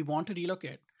say, hey, we want to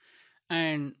relocate.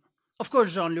 And of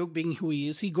course, Jean-Luc, being who he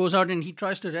is, he goes out and he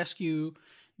tries to rescue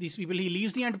these people. He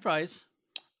leaves the Enterprise,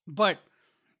 but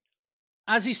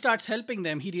as he starts helping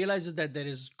them, he realizes that there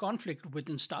is conflict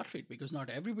within Starfleet because not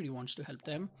everybody wants to help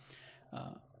them,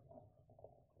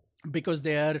 because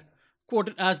they are,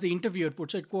 quote, as the interviewer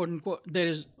puts it, quote unquote, there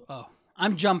is,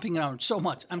 I'm jumping around so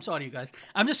much. I'm sorry, you guys.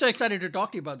 I'm just so excited to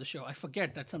talk to you about the show. I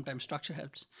forget that sometimes structure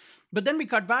helps. But then we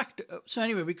cut back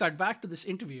to this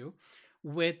interview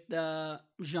with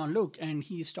Jean-Luc, and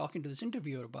he's talking to this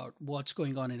interviewer about what's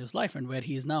going on in his life and where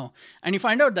he is now. And you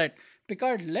find out that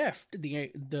Picard left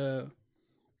the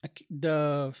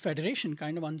Federation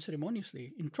kind of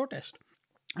unceremoniously in protest.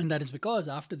 And that is because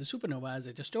after the supernova, as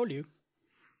I just told you,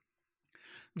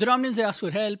 the Romulans, they ask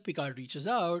for help. Picard reaches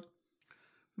out.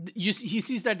 He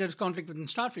sees that there's conflict within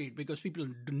Starfleet because people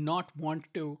do not want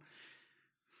to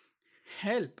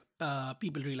help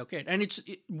people relocate. And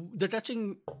the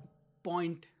touching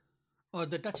point or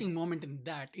the touching moment in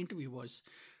that interview was,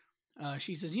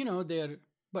 she says,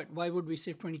 but why would we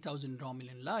save 20,000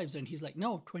 Romulan lives? And he's like,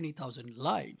 no, 20,000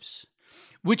 lives,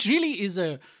 which really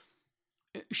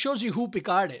shows you who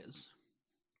Picard is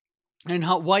and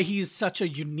why he is such a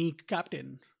unique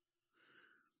captain.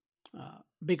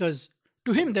 Because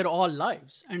to him, they're all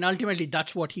lives. And ultimately,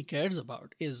 that's what he cares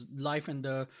about, is life and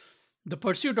the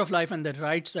pursuit of life and the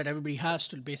rights that everybody has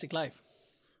to basic life.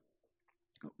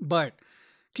 But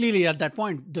clearly, at that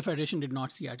point, the Federation did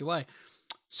not see eye to eye.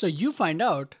 So you find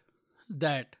out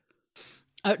that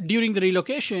during the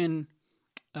relocation,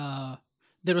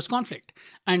 there was conflict.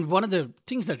 And one of the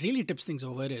things that really tips things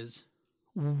over is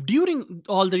during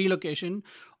all the relocation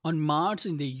on Mars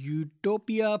in the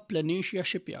Utopia Planitia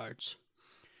shipyards,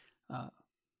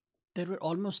 there were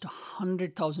almost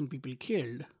 100,000 people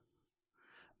killed.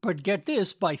 But get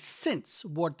this, by synths,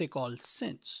 what they call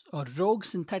synths, or rogue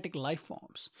synthetic life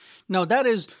forms. Now, that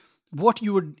is what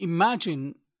you would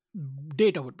imagine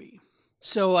data would be.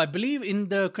 So I believe in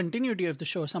the continuity of the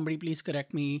show, somebody please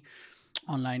correct me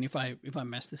online if I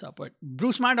mess this up, but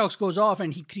Bruce Maddox goes off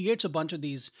and he creates a bunch of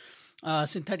these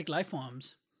synthetic life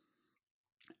forms.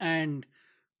 And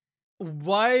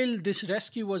while this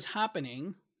rescue was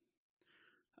happening,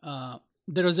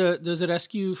 there was a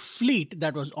rescue fleet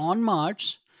that was on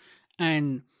Mars,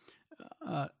 and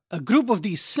a group of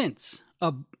these synths,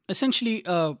 essentially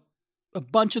a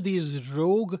bunch of these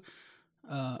rogue,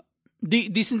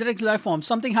 these synthetic life forms,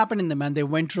 something happened in them and they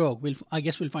went rogue. I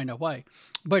guess we'll find out why.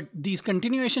 But these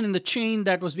continuation in the chain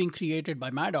that was being created by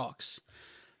Maddox,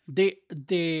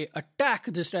 they attack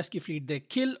this rescue fleet. They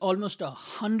kill almost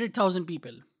 100,000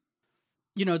 people.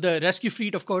 The rescue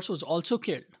fleet, of course, was also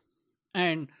killed.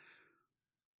 And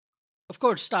of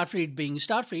course, Starfleet being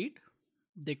Starfleet,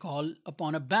 they call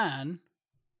upon a ban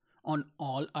on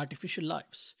all artificial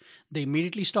lives. They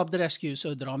immediately stop the rescue,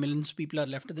 so the Romulans people are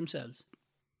left to themselves.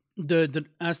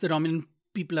 As the Romulan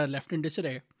people are left in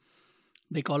disarray,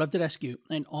 they call up the rescue,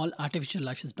 and all artificial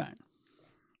life is banned.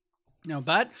 Now,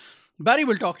 Barry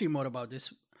will talk to you more about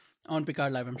this on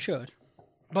Picard Live, I'm sure.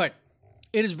 But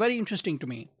it is very interesting to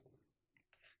me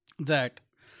that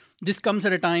this comes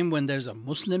at a time when there's a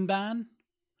Muslim ban,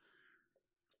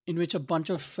 in which a bunch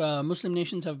of Muslim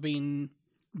nations have been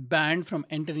banned from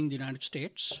entering the United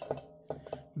States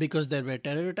because there were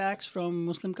terror attacks from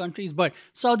Muslim countries. But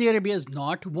Saudi Arabia is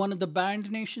not one of the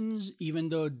banned nations, even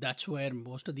though that's where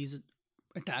most of these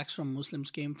attacks from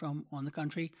Muslims came from on the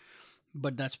country.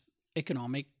 But that's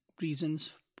economic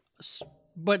reasons.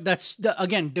 But that's,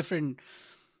 again, different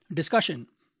discussion.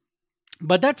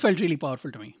 But that felt really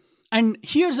powerful to me. And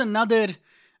here's another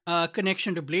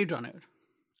connection to Blade Runner.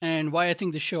 And why I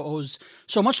think this show owes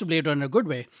so much to Blade Runner in a good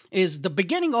way is the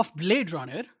beginning of Blade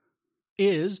Runner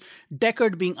is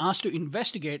Deckard being asked to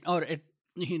investigate, or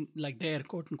their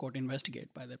quote-unquote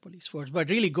investigate by their police force, but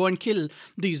really go and kill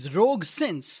these rogue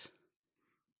synths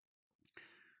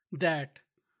that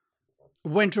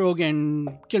went rogue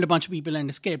and killed a bunch of people and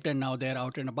escaped, and now they're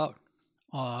out and about.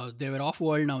 They were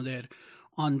off-world, now they're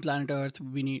on planet Earth.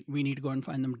 We need to go and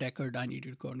find them. Deckard, I need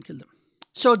you to go and kill them.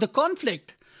 So the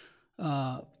conflict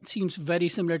seems very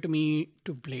similar to me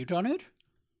to Blade Runner.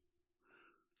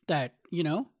 That,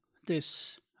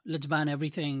 this, let's ban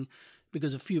everything,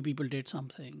 because a few people did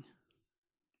something.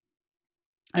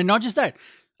 And not just that,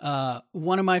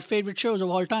 one of my favorite shows of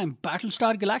all time,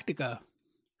 Battlestar Galactica.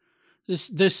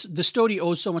 The story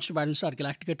owes so much to Battlestar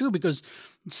Galactica too, because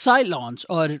Cylons,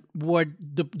 or what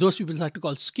those people like to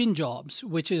call skin jobs,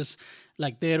 which is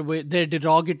like their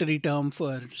derogatory term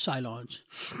for Cylons.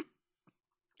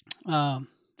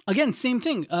 Again, same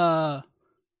thing.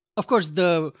 Of course,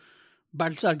 the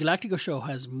Battlestar Galactica show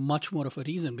has much more of a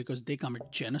reason, because they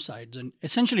commit genocides and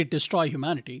essentially destroy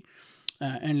humanity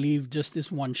and leave just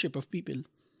this one ship of people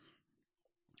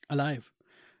alive.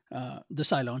 The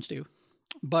Cylons do.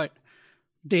 But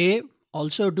they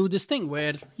also do this thing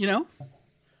where,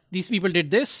 these people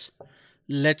did this.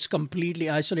 Let's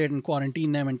completely isolate and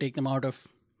quarantine them and take them out of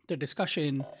the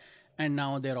discussion. And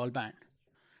now they're all banned.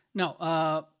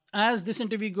 Now, as this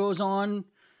interview goes on,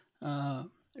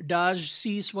 Daj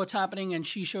sees what's happening, and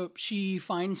she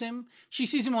finds him. She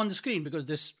sees him on the screen because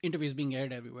this interview is being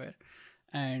aired everywhere.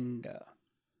 And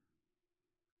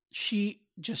she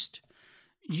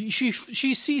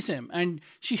sees him, and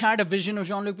she had a vision of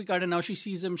Jean-Luc Picard, and now she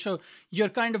sees him. So you're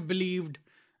kind of led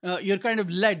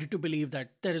to believe that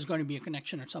there is going to be a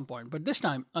connection at some point. But this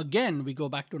time, again, we go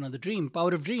back to another dream.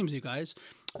 Power of dreams, you guys.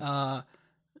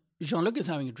 Jean-Luc is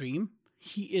having a dream.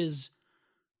 He is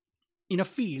in a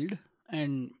field,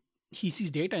 and he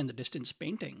sees Data in the distance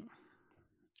painting.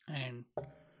 And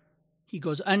he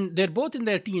goes, and they're both in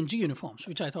their TNG uniforms,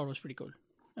 which I thought was pretty cool.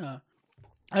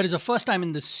 It is the first time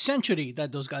in the century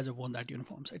that those guys have worn that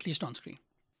uniforms, at least on screen.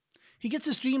 He gets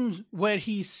his dreams where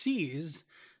he sees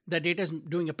that Data is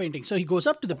doing a painting. So he goes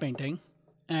up to the painting,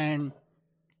 and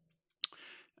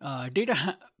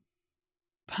Data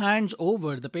hands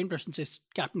over the paintbrush and says,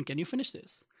 "Captain, can you finish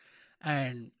this?"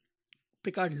 And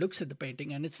Picard looks at the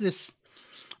painting, and it's this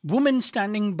woman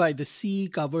standing by the sea,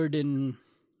 covered in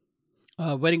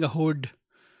wearing a hood,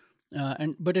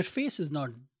 but her face is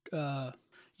not.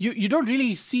 You don't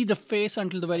really see the face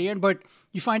until the very end, but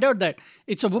you find out that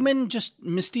it's a woman just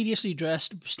mysteriously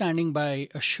dressed, standing by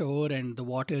a shore, and the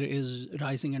water is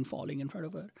rising and falling in front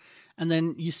of her. And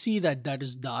then you see that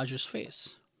is Daj's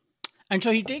face. And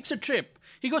so he takes a trip.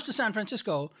 He goes to San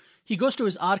Francisco. He goes to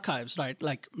his archives, right,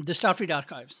 like the Starfleet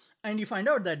archives. And you find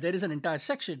out that there is an entire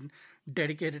section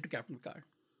dedicated to Captain Picard.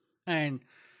 And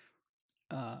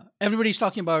everybody's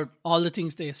talking about all the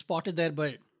things they spotted there,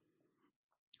 but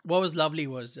what was lovely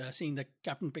was seeing the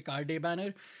Captain Picard Day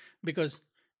banner, because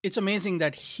it's amazing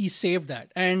that he saved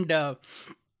that. And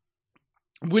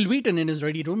Will Wheaton, in his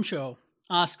Ready Room show,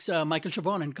 asks Michael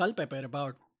Chabon and Culpepper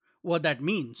about what that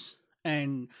means.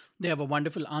 And they have a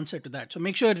wonderful answer to that. So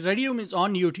make sure Ready Room is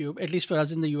on YouTube, at least for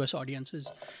us in the US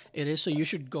audiences. It is. So you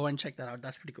should go and check that out.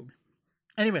 That's pretty cool.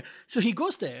 Anyway, so he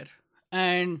goes there,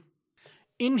 and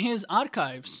in his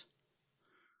archives,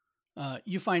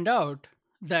 you find out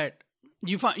that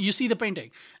you see the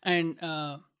painting, and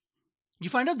you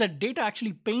find out that Data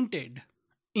actually painted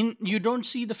in. You don't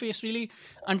see the face really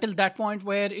until that point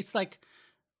where it's like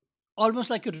almost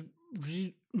like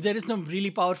there is no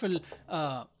really powerful.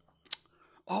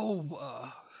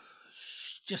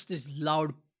 Just this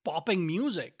loud popping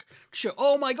music.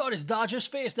 Oh my God, it's Daj's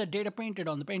face that Data painted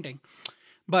on the painting.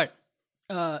 But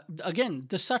again,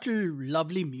 the subtle,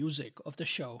 lovely music of the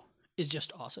show is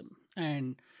just awesome.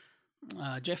 And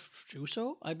Jeff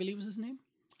Russo, I believe is his name,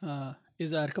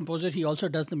 is our composer. He also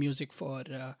does the music for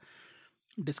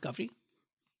Discovery.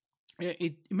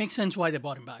 It makes sense why they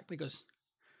brought him back, because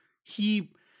he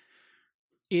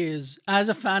is, as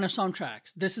a fan of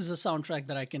soundtracks, this is a soundtrack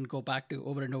that I can go back to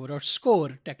over and over, or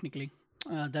score technically,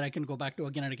 that I can go back to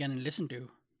again and again and listen to,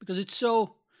 because it's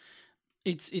so,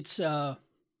 it's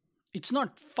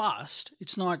not fast.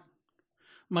 It's not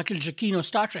Michael Giacchino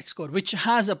Star Trek score, which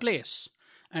has a place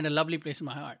and a lovely place in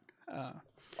my heart.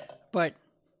 But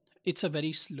it's a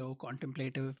very slow,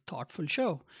 contemplative, thoughtful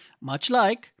show. Much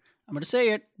like, I'm going to say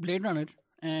it, Blade Runner.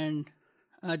 And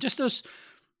just those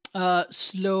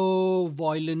slow,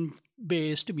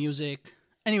 violin-based music.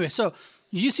 Anyway, so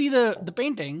you see the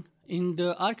painting in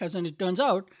the archives, and it turns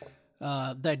out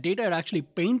that Data had actually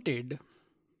painted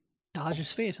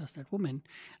Taj's face as that woman.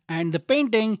 And the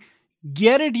painting,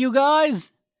 get it, you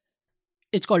guys?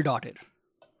 It's called Daughter.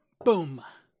 Boom.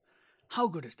 How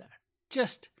good is that?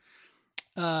 Just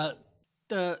the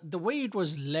way it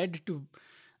was led to,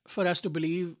 for us to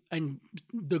believe, and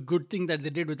the good thing that they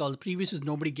did with all the previous is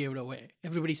nobody gave it away.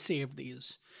 Everybody saved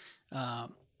these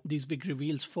big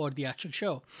reveals for the actual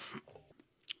show.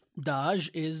 Daj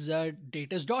is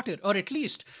Data's daughter, or at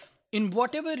least in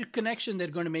whatever connection they're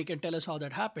going to make and tell us how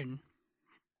that happened,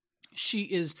 she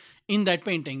is in that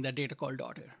painting that Data called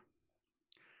Daughter.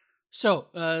 So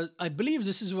I believe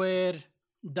this is where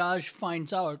Daj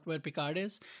finds out where Picard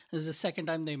is. This is the second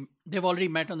time they've already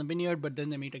met on the vineyard, but then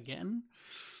they meet again.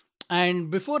 And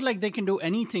before they can do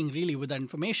anything really with that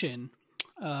information,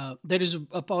 there is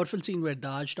a powerful scene where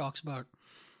Daj talks about,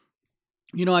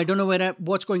 I don't know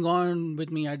what's going on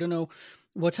with me. I don't know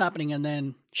what's happening. And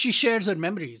then she shares her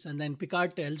memories, and then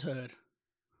Picard tells her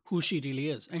who she really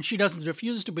is. And she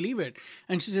refuses to believe it.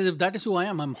 And she says, if that is who I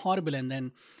am, I'm horrible. And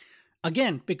then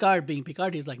again, Picard being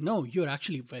Picard, he's like, no, you're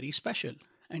actually very special.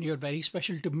 And you're very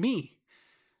special to me.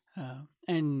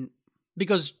 And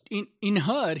because in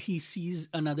her, he sees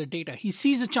another Data. He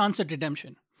sees a chance at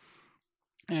redemption.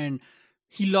 And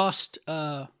he lost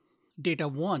Data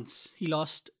once. He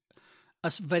lost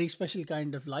a very special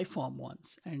kind of life form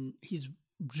once. And he's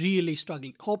really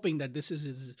struggling, hoping that this is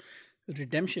his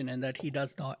redemption and that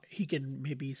he can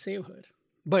maybe save her.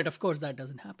 But of course, that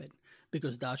doesn't happen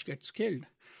because Daj gets killed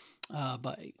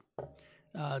by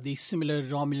these similar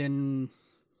Romulan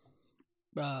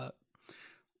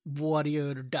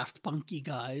warrior daft punky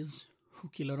guys who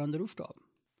kill her on the rooftop.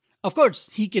 Of course,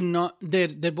 he cannot.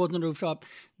 They're both on the rooftop.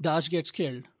 Daj gets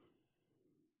killed,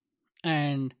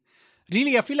 and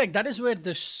really, I feel like that is where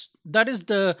that is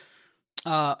the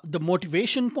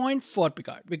motivation point for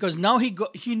Picard, because now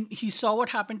he saw what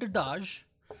happened to Daj,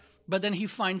 but then he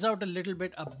finds out a little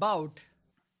bit about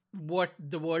what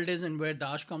the world is and where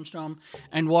Daj comes from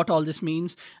and what all this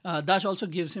means. Daj also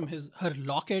gives him her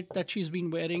locket that she's been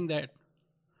wearing that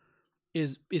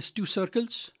is 2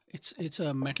 circles. It's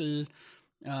a metal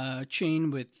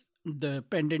chain with the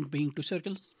pendant being 2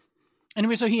 circles.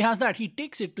 Anyway, so he has that. He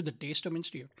takes it to the Daystrom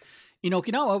Institute in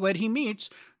Okinawa, where he meets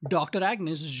Dr.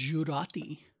 Agnes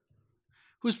Jurati,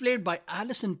 who's played by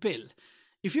Alison Pill.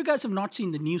 If you guys have not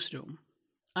seen The Newsroom,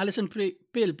 Alison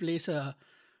Pill plays a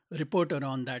reporter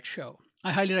on that show.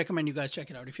 I highly recommend you guys check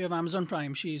it out. If you have Amazon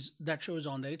Prime, that show is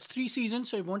on there. It's 3 seasons,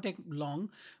 so it won't take long,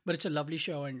 but it's a lovely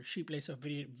show, and she plays a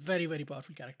very, very, very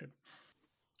powerful character.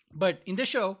 But in this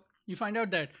show, you find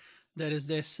out that there is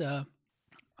this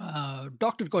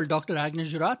doctor called Dr.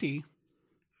 Agnes Jurati,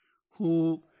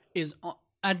 who is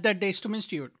at that Daystrom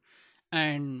Institute,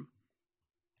 and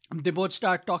they both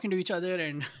start talking to each other,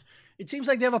 and it seems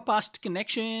like they have a past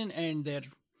connection, and they're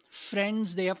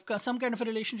friends. They have some kind of a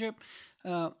relationship,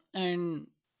 and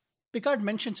Picard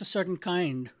mentions a certain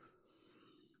kind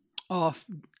of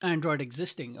android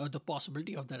existing, or the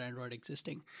possibility of that android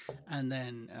existing, and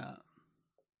then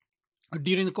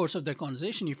during the course of their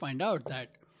conversation, you find out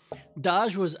that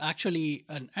Daj was actually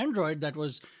an android that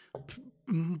was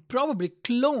probably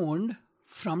cloned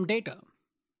from Data.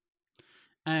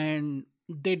 And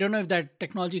they don't know if that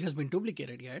technology has been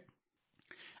duplicated yet.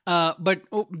 But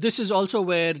this is also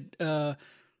where,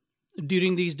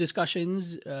 during these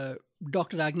discussions,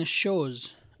 Dr. Agnes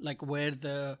shows where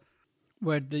the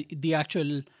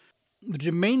actual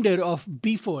remainder of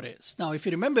B4 is. Now, if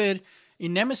you remember,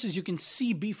 in Nemesis, you can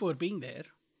see B4 being there,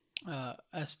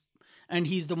 and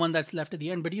he's the one that's left at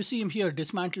the end. But you see him here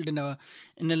dismantled in a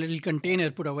little container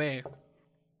put away,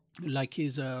 like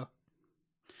he's a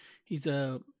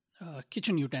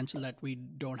kitchen utensil that we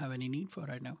don't have any need for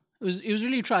right now. It was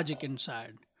really tragic and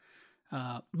sad.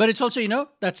 But it's also,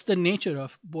 that's the nature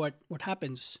of what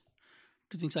happens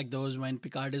to things like those when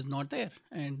Picard is not there,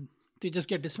 and they just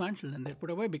get dismantled and they're put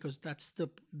away because that's the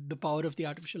power of the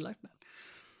artificial life man.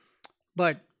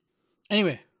 But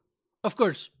anyway, of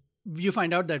course, you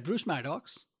find out that Bruce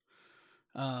Maddox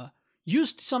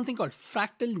used something called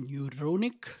fractal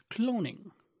neuronic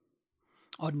cloning,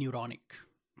 or neuronic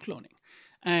cloning.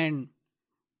 And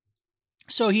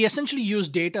so he essentially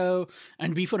used Data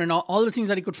and B4 and all the things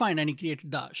that he could find, and he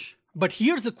created Daj. But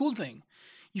here's the cool thing.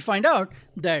 You find out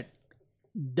that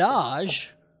Daj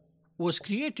was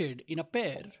created in a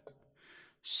pair.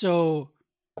 So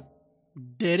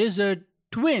there is a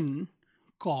twin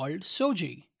called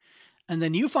Soji. And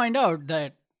then you find out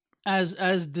that as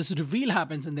this reveal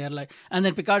happens, and they're like, and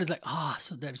then Picard is like,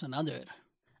 so there's another.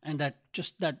 And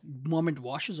that moment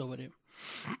washes over him.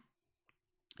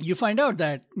 You find out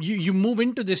that you move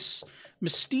into this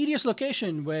mysterious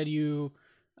location where you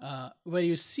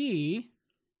see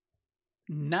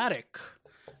Narek,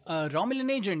 a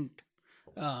Romulan agent,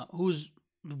 who's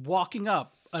walking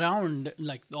up around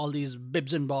all these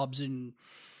bibs and bobs in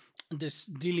this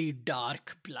really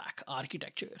dark black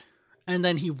architecture. And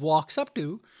then he walks up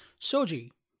to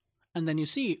Soji, and then you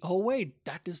see, oh wait,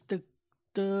 that is the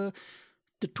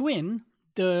twin.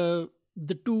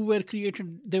 The two were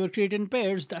created. They were created in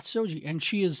pairs. That's Soji, and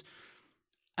she is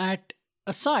at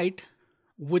a site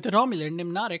with a Romulan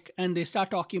named Narek, and they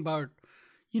start talking about,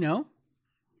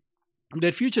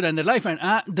 their future and their life. And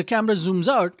the camera zooms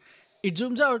out. It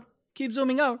zooms out. Keeps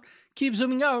zooming out. Keeps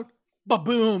zooming out.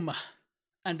 Ba-boom!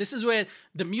 And this is where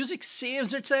the music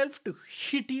saves itself to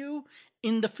hit you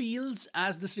in the feels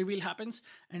as this reveal happens.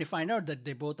 And you find out that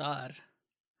they both are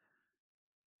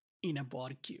in a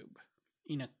Borg cube,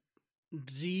 in a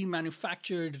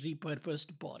remanufactured,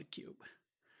 repurposed Borg cube.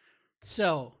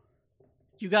 So,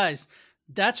 you guys,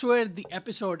 that's where the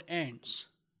episode ends.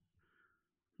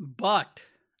 But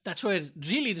that's where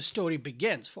really the story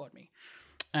begins for me.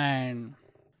 And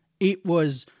it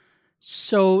was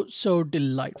so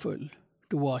delightful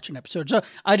to watch an episode. So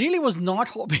I really was not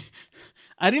hoping,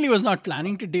 I really was not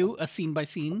planning to do a scene by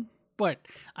scene, but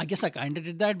I guess I kind of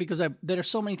did that because there are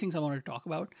so many things I wanted to talk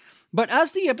about. But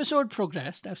as the episode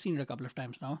progressed, I've seen it a couple of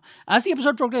times now. As the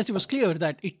episode progressed, it was clear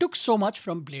that it took so much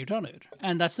from Blade Runner.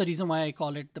 And that's the reason why I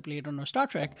call it the Blade Runner Star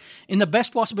Trek in the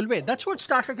best possible way. That's what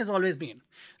Star Trek has always been,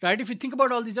 right? If you think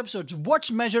about all these episodes, what's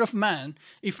Measure of Man,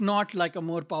 if not like a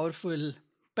more powerful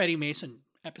Perry Mason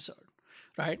episode,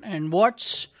 right? And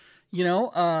what's, what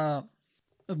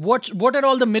are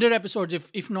all the Mirror episodes,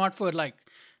 if not for like,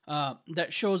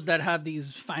 that shows that have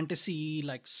these fantasy,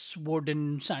 like sword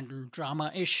and sandal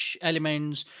drama-ish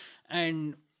elements,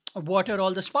 and what are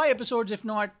all the spy episodes, if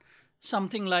not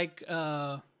something like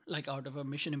out of a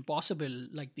Mission Impossible,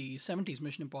 like the 70s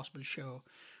Mission Impossible show,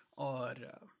 or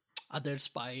other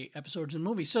spy episodes and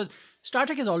movies. So Star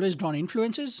Trek has always drawn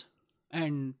influences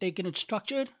and taken its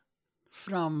structure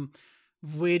from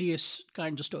various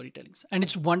kinds of storytellings. And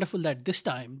it's wonderful that this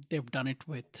time they've done it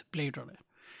with Blade Runner.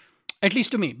 At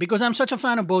least to me, because I'm such a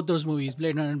fan of both those movies,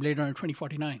 Blade Runner and Blade Runner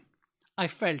 2049. I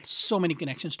felt so many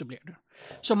connections to Blade Runner.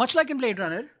 So much like in Blade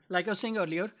Runner, like I was saying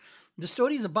earlier, the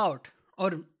story is about,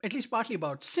 or at least partly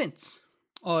about, synths,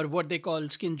 or what they call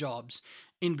skin jobs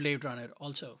in Blade Runner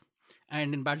also.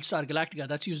 And in Battlestar Galactica,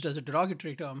 that's used as a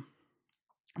derogatory term.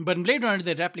 But in Blade Runner,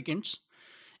 they're replicants.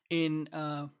 In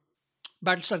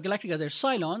Battlestar Galactica, they're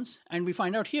Cylons. And we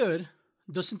find out here,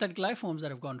 those synthetic life forms that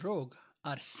have gone rogue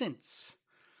are synths.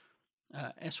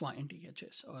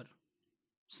 SYNTHS, or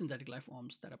synthetic life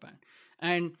forms that are banned.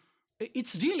 And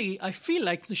it's really, I feel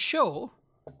like the show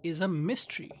is a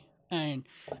mystery. And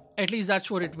at least that's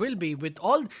what it will be. With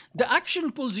all the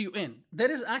action pulls you in.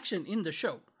 There is action in the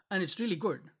show, and it's really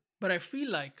good. But I feel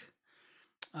like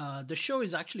the show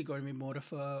is actually going to be more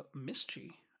of a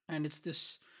mystery. And it's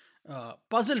this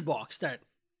puzzle box that,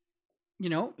 you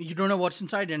don't know what's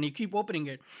inside, and you keep opening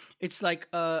it. It's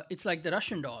like the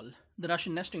Russian doll, the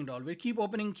Russian nesting doll. We keep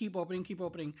opening,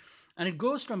 and it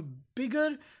goes from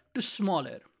bigger to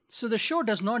smaller. So the show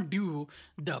does not do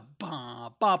the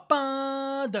ba ba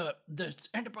ba, the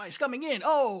Enterprise coming in.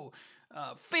 Oh,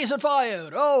 face on fire.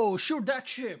 Oh, shoot that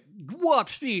ship. Warp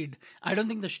speed. I don't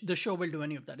think the show will do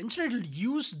any of that. Instead, it'll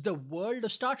use the world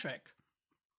of Star Trek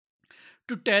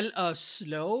to tell a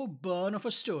slow burn of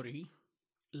a story,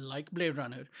 like Blade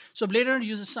Runner. So Blade Runner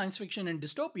uses science fiction and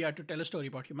dystopia to tell a story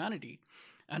about humanity.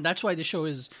 And that's why the show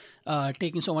is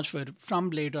taking so much from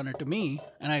Blade Runner to me.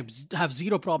 And I have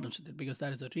zero problems with it, because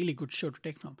that is a really good show to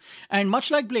take from. And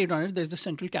much like Blade Runner, there's the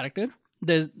central character.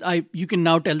 You can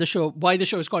now tell the show why the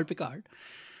show is called Picard.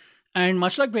 And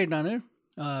much like Blade Runner,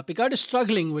 Picard is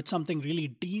struggling with something really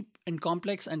deep and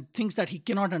complex and things that he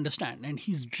cannot understand. And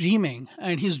he's dreaming.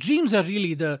 And his dreams are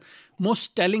really the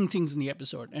most telling things in the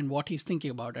episode, and what he's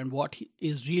thinking about and what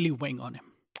is really weighing on him.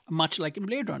 Much like in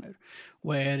Blade Runner,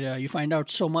 where you find out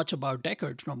so much about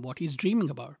Deckard from what he's dreaming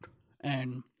about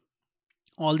and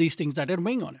all these things that are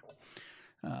weighing on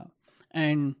him.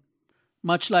 And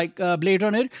much like Blade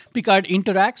Runner, Picard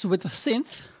interacts with a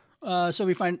synth. So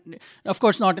we find, of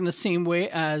course, not in the same way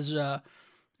as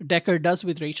Deckard does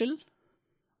with Rachel,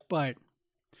 but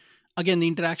again, the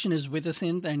interaction is with a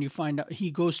synth, and you find out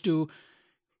he goes to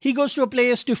a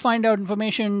place to find out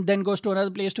information, then goes to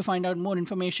another place to find out more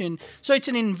information. So it's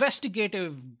an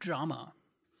investigative drama,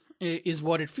 is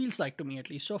what it feels like to me,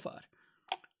 at least so far.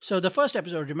 So the first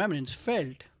episode, Remembrance,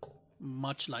 felt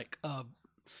much like a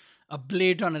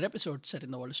Blade Runner episode set in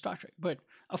the world of Star Trek. But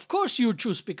of course you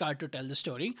choose Picard to tell the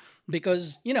story,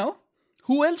 because,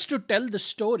 who else to tell the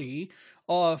story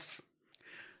of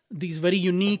these very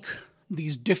unique,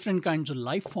 these different kinds of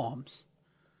life forms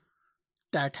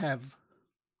that have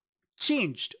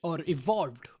changed or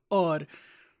evolved or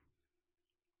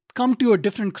come to a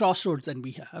different crossroads than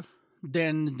we have,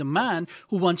 than the man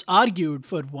who once argued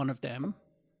for one of them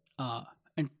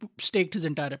and staked his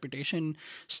entire reputation,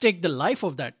 staked the life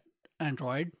of that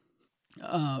android.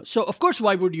 So, of course,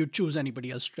 why would you choose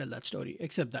anybody else to tell that story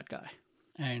except that guy?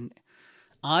 And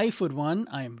I, for one,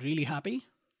 I am really happy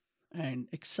and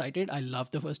excited. I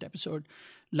loved the first episode.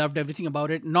 Loved everything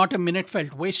about it. Not a minute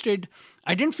felt wasted.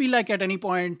 I didn't feel like at any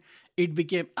point it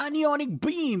became an ionic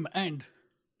beam and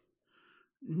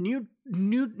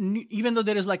even though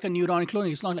there is like a neuron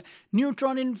cloning, it's not like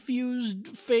neutron infused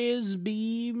phase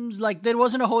beams. Like there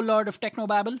wasn't a whole lot of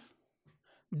technobabble.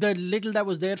 The little that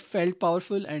was there felt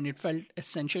powerful and it felt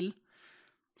essential.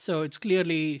 So it's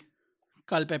clearly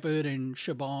Culpepper and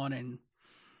Chabon and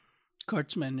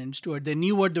Kurtzman and Stewart. They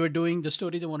knew what they were doing, the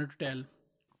story they wanted to tell,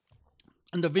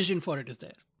 and the vision for it is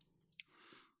there.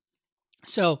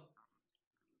 So,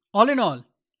 all in all,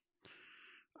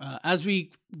 as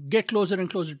we get closer and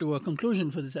closer to a conclusion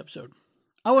for this episode,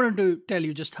 I wanted to tell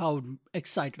you just how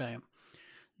excited I am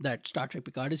that Star Trek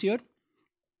Picard is here.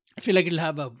 I feel like it'll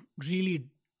have a really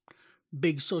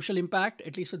big social impact,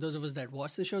 at least for those of us that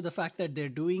watch the show. The fact that they're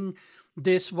doing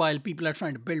this while people are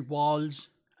trying to build walls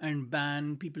and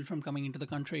ban people from coming into the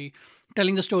country,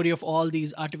 telling the story of all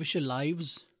these artificial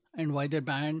lives and why they're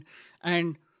banned,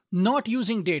 and not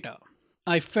using data.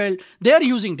 I felt they're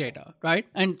using data, right?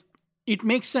 And it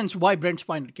makes sense why Brent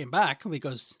Spiner came back,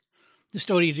 because the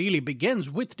story really begins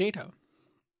with data.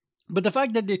 But the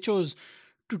fact that they chose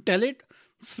to tell it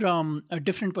from a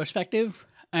different perspective,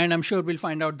 and I'm sure we'll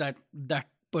find out that that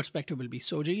perspective will be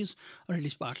Soji's, or at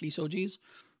least partly Soji's,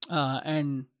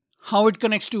 and how it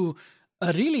connects to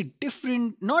a really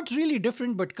different, not really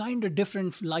different, but kind of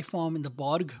different life form in the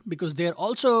Borg, because they're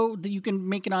also, you can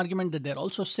make an argument that they're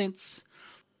also synths,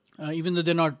 even though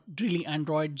they're not really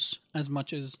androids as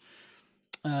much as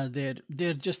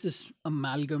they're just this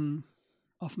amalgam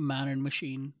of man and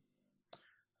machine.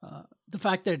 The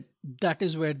fact that that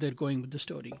is where they're going with the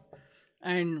story.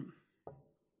 And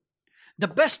the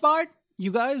best part,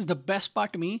 you guys, the best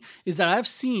part to me is that I've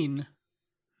seen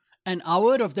an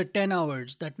hour of the 10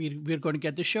 hours that we're going to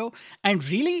get the show. And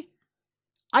really,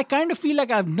 I kind of feel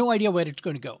like I have no idea where it's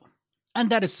going to go. And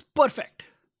that is perfect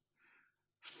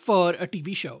for a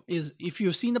TV show. Is if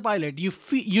you've seen the pilot,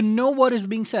 you know what is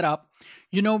being set up.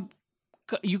 You know,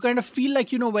 you kind of feel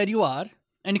like you know where you are.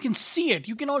 And you can see it.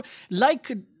 You can all,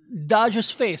 like Daj's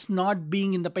face not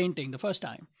being in the painting the first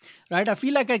time, right? I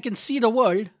feel like I can see the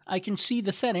world. I can see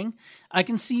the setting. I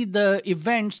can see the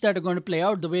events that are going to play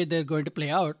out the way they're going to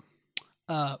play out.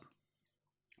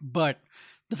 But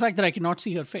the fact that I cannot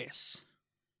see her face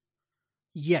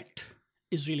yet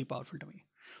is really powerful to me.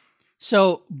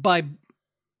 So by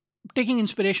taking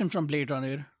inspiration from Blade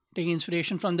Runner, taking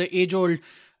inspiration from the age-old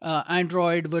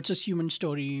android versus human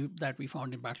story that we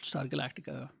found in Battlestar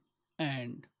Galactica,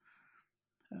 and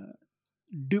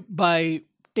by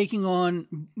taking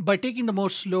the more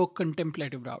slow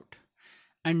contemplative route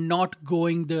and not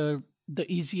going the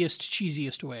easiest,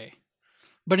 cheesiest way,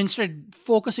 but instead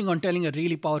focusing on telling a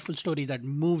really powerful story that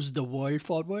moves the world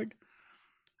forward,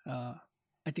 I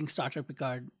think Star Trek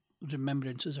Picard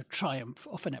Remembrance is a triumph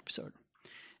of an episode.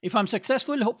 If I'm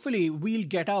successful, hopefully we'll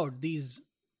get out these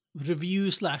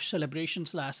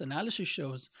review/celebration/analysis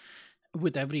shows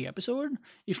with every episode.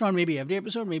 If not, maybe every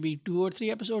episode, maybe 2 or 3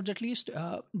 episodes at least.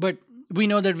 But we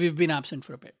know that we've been absent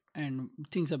for a bit and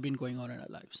things have been going on in our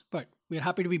lives. But we're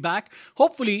happy to be back.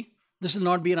 Hopefully, this will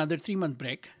not be another 3-month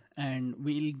break and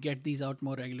we'll get these out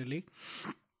more regularly.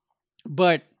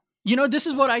 But, you know, this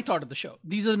is what I thought of the show.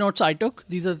 These are the notes I took.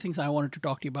 These are the things I wanted to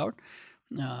talk to you about.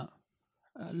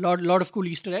 A lot of cool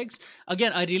Easter eggs.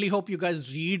 Again, I really hope you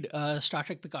guys read Star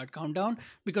Trek Picard Countdown,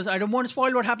 because I don't want to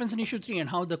spoil what happens in issue 3 and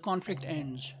how the conflict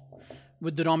ends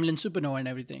with the Romulan supernova and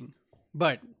everything.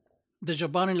 But the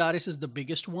Jaban and Laris is the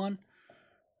biggest one.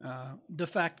 The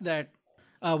fact that,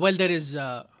 there is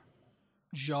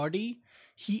Geordi.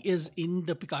 He is in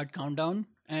the Picard Countdown,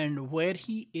 and where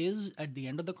he is at the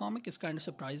end of the comic is kind of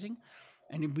surprising.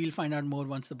 And we'll find out more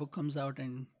once the book comes out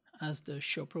and as the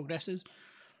show progresses.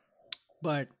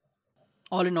 But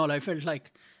all in all, I felt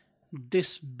like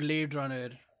this Blade Runner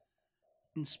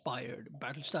inspired,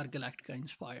 Battlestar Galactica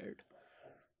inspired,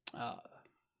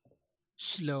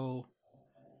 slow,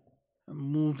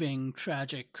 moving,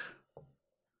 tragic,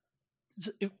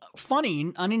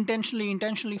 funny,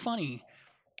 intentionally funny,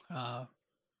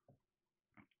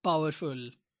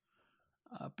 powerful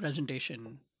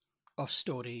presentation of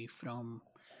story from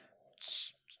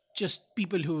just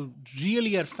people who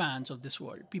really are fans of this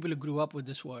world, people who grew up with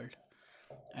this world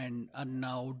and are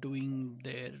now doing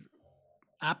their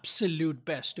absolute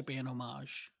best to pay an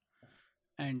homage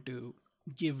and to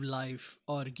give life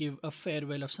or give a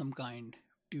farewell of some kind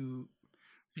to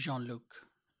Jean-Luc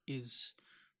is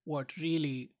what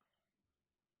really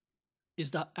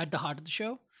is at the heart of the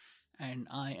show. And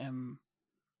I am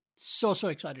so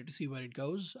excited to see where it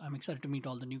goes. I'm excited to meet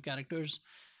all the new characters.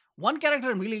 One character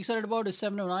I'm really excited about is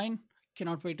 709.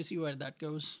 Cannot wait to see where that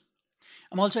goes.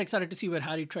 I'm also excited to see where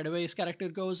Harry Treadaway's character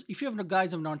goes. If you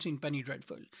guys have not seen Penny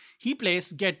Dreadful, he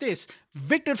plays, get this,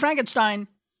 Victor Frankenstein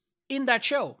in that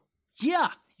show. Yeah,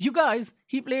 you guys,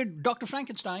 he played Dr.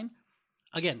 Frankenstein.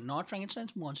 Again, not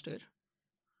Frankenstein's monster,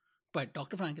 but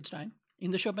Dr. Frankenstein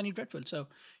in the show Penny Dreadful. So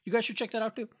you guys should check that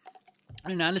out too.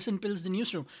 And Alison Pill's The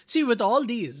Newsroom. See, with all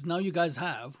these, now you guys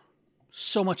have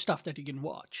so much stuff that you can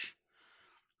watch.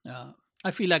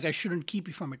 I feel like I shouldn't keep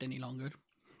you from it any longer.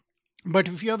 But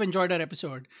if you have enjoyed our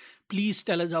episode, please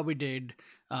tell us how we did.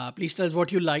 Please tell us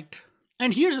what you liked.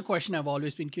 And here's a question I've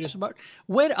always been curious about.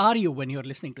 Where are you when you're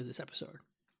listening to this episode?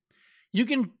 You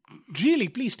can really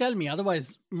please tell me.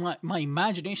 Otherwise, my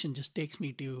imagination just takes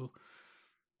me to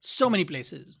so many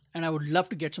places. And I would love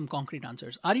to get some concrete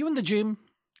answers. Are you in the gym?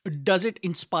 Does it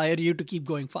inspire you to keep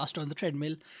going faster on the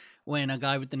treadmill when a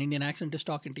guy with an Indian accent is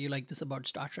talking to you like this about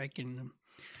Star Trek and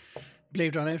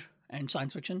Blade Runner and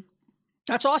science fiction?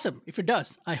 That's awesome. If it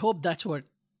does, I hope that's what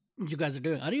you guys are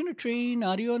doing. Are you on a train?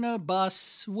 Are you on a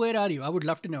bus? Where are you? I would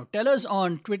love to know. Tell us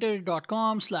on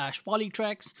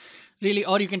twitter.com/PoliTreks. Really,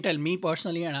 or you can tell me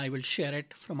personally and I will share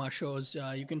it from our shows.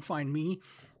 You can find me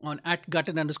on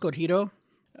 @Gutted_hero.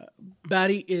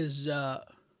 Barry is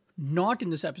not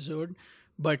in this episode,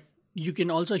 but you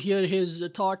can also hear his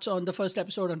thoughts on the first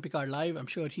episode on Picard Live. I'm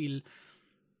sure he'll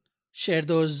share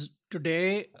those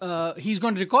today. He's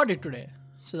going to record it today.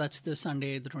 So that's the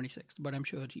Sunday, the 26th. But I'm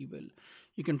sure he will.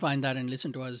 You can find that and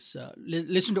listen to us.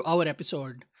 Listen to our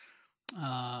episode.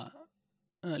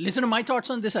 Listen to my thoughts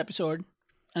on this episode.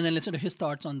 And then listen to his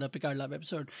thoughts on the Picard Live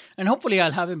episode. And hopefully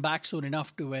I'll have him back soon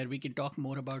enough to where we can talk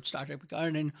more about Star Trek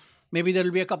Picard. And maybe there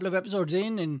will be a couple of episodes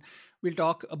in. And we'll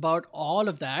talk about all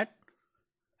of that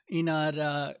in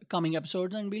our coming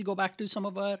episodes, and we'll go back to some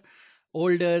of our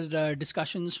older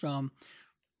discussions from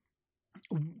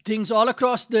things all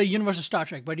across the universe of Star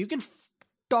Trek. But you can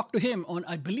talk to him on,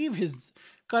 I believe his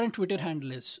current Twitter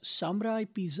handle is Samurai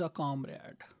Pizza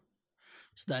Comrade.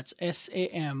 So that's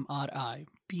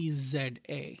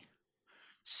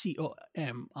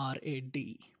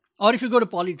SAMRIPZACOMRAD. Or if you go to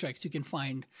PoliTreks, you can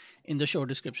find in the show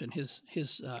description his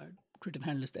Twitter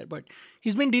handle is there. But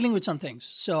he's been dealing with some things.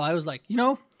 So I was like,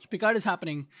 Picard is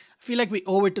happening. I feel like we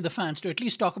owe it to the fans to at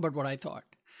least talk about what I thought.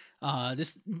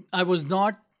 I was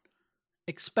not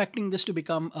expecting this to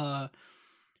become a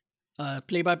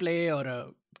play-by-play or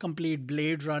a complete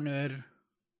Blade Runner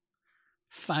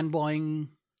fanboying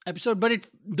episode, but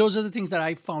those are the things that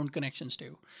I found connections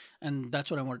to, and that's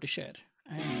what I wanted to share.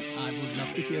 And I would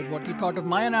love to hear what you thought of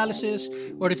my analysis,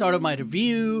 what you thought of my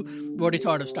review, what you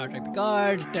thought of Star Trek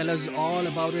Picard. Tell us all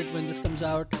about it when this comes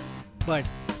out. But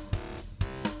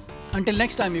until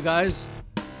next time, you guys,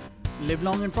 live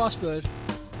long and prosper,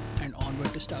 and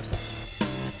onward to Star Trek.